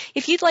folks,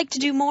 if you'd like to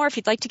do more, if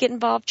you'd like to get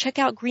involved, check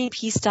out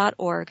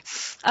greenpeace.org.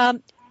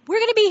 We're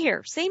going to be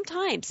here, same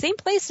time, same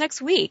place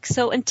next week.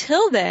 So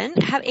until then,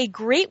 have a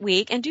great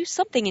week and do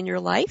something in your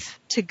life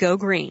to go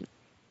green.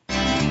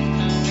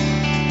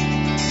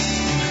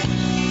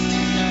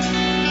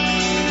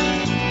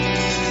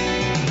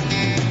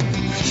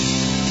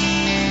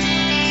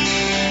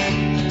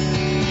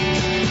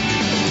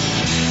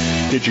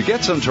 Did you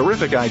get some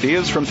terrific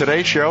ideas from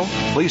today's show?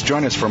 Please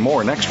join us for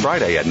more next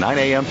Friday at 9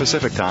 a.m.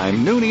 Pacific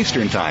Time, noon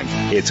Eastern Time.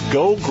 It's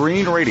Go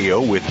Green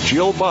Radio with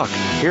Jill Buck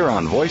here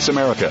on Voice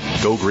America.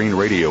 Go Green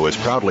Radio is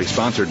proudly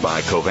sponsored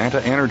by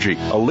Covanta Energy,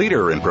 a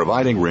leader in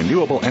providing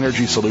renewable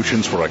energy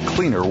solutions for a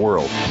cleaner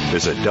world.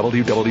 Visit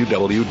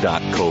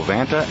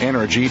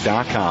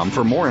www.covantaenergy.com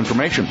for more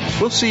information.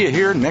 We'll see you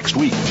here next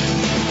week.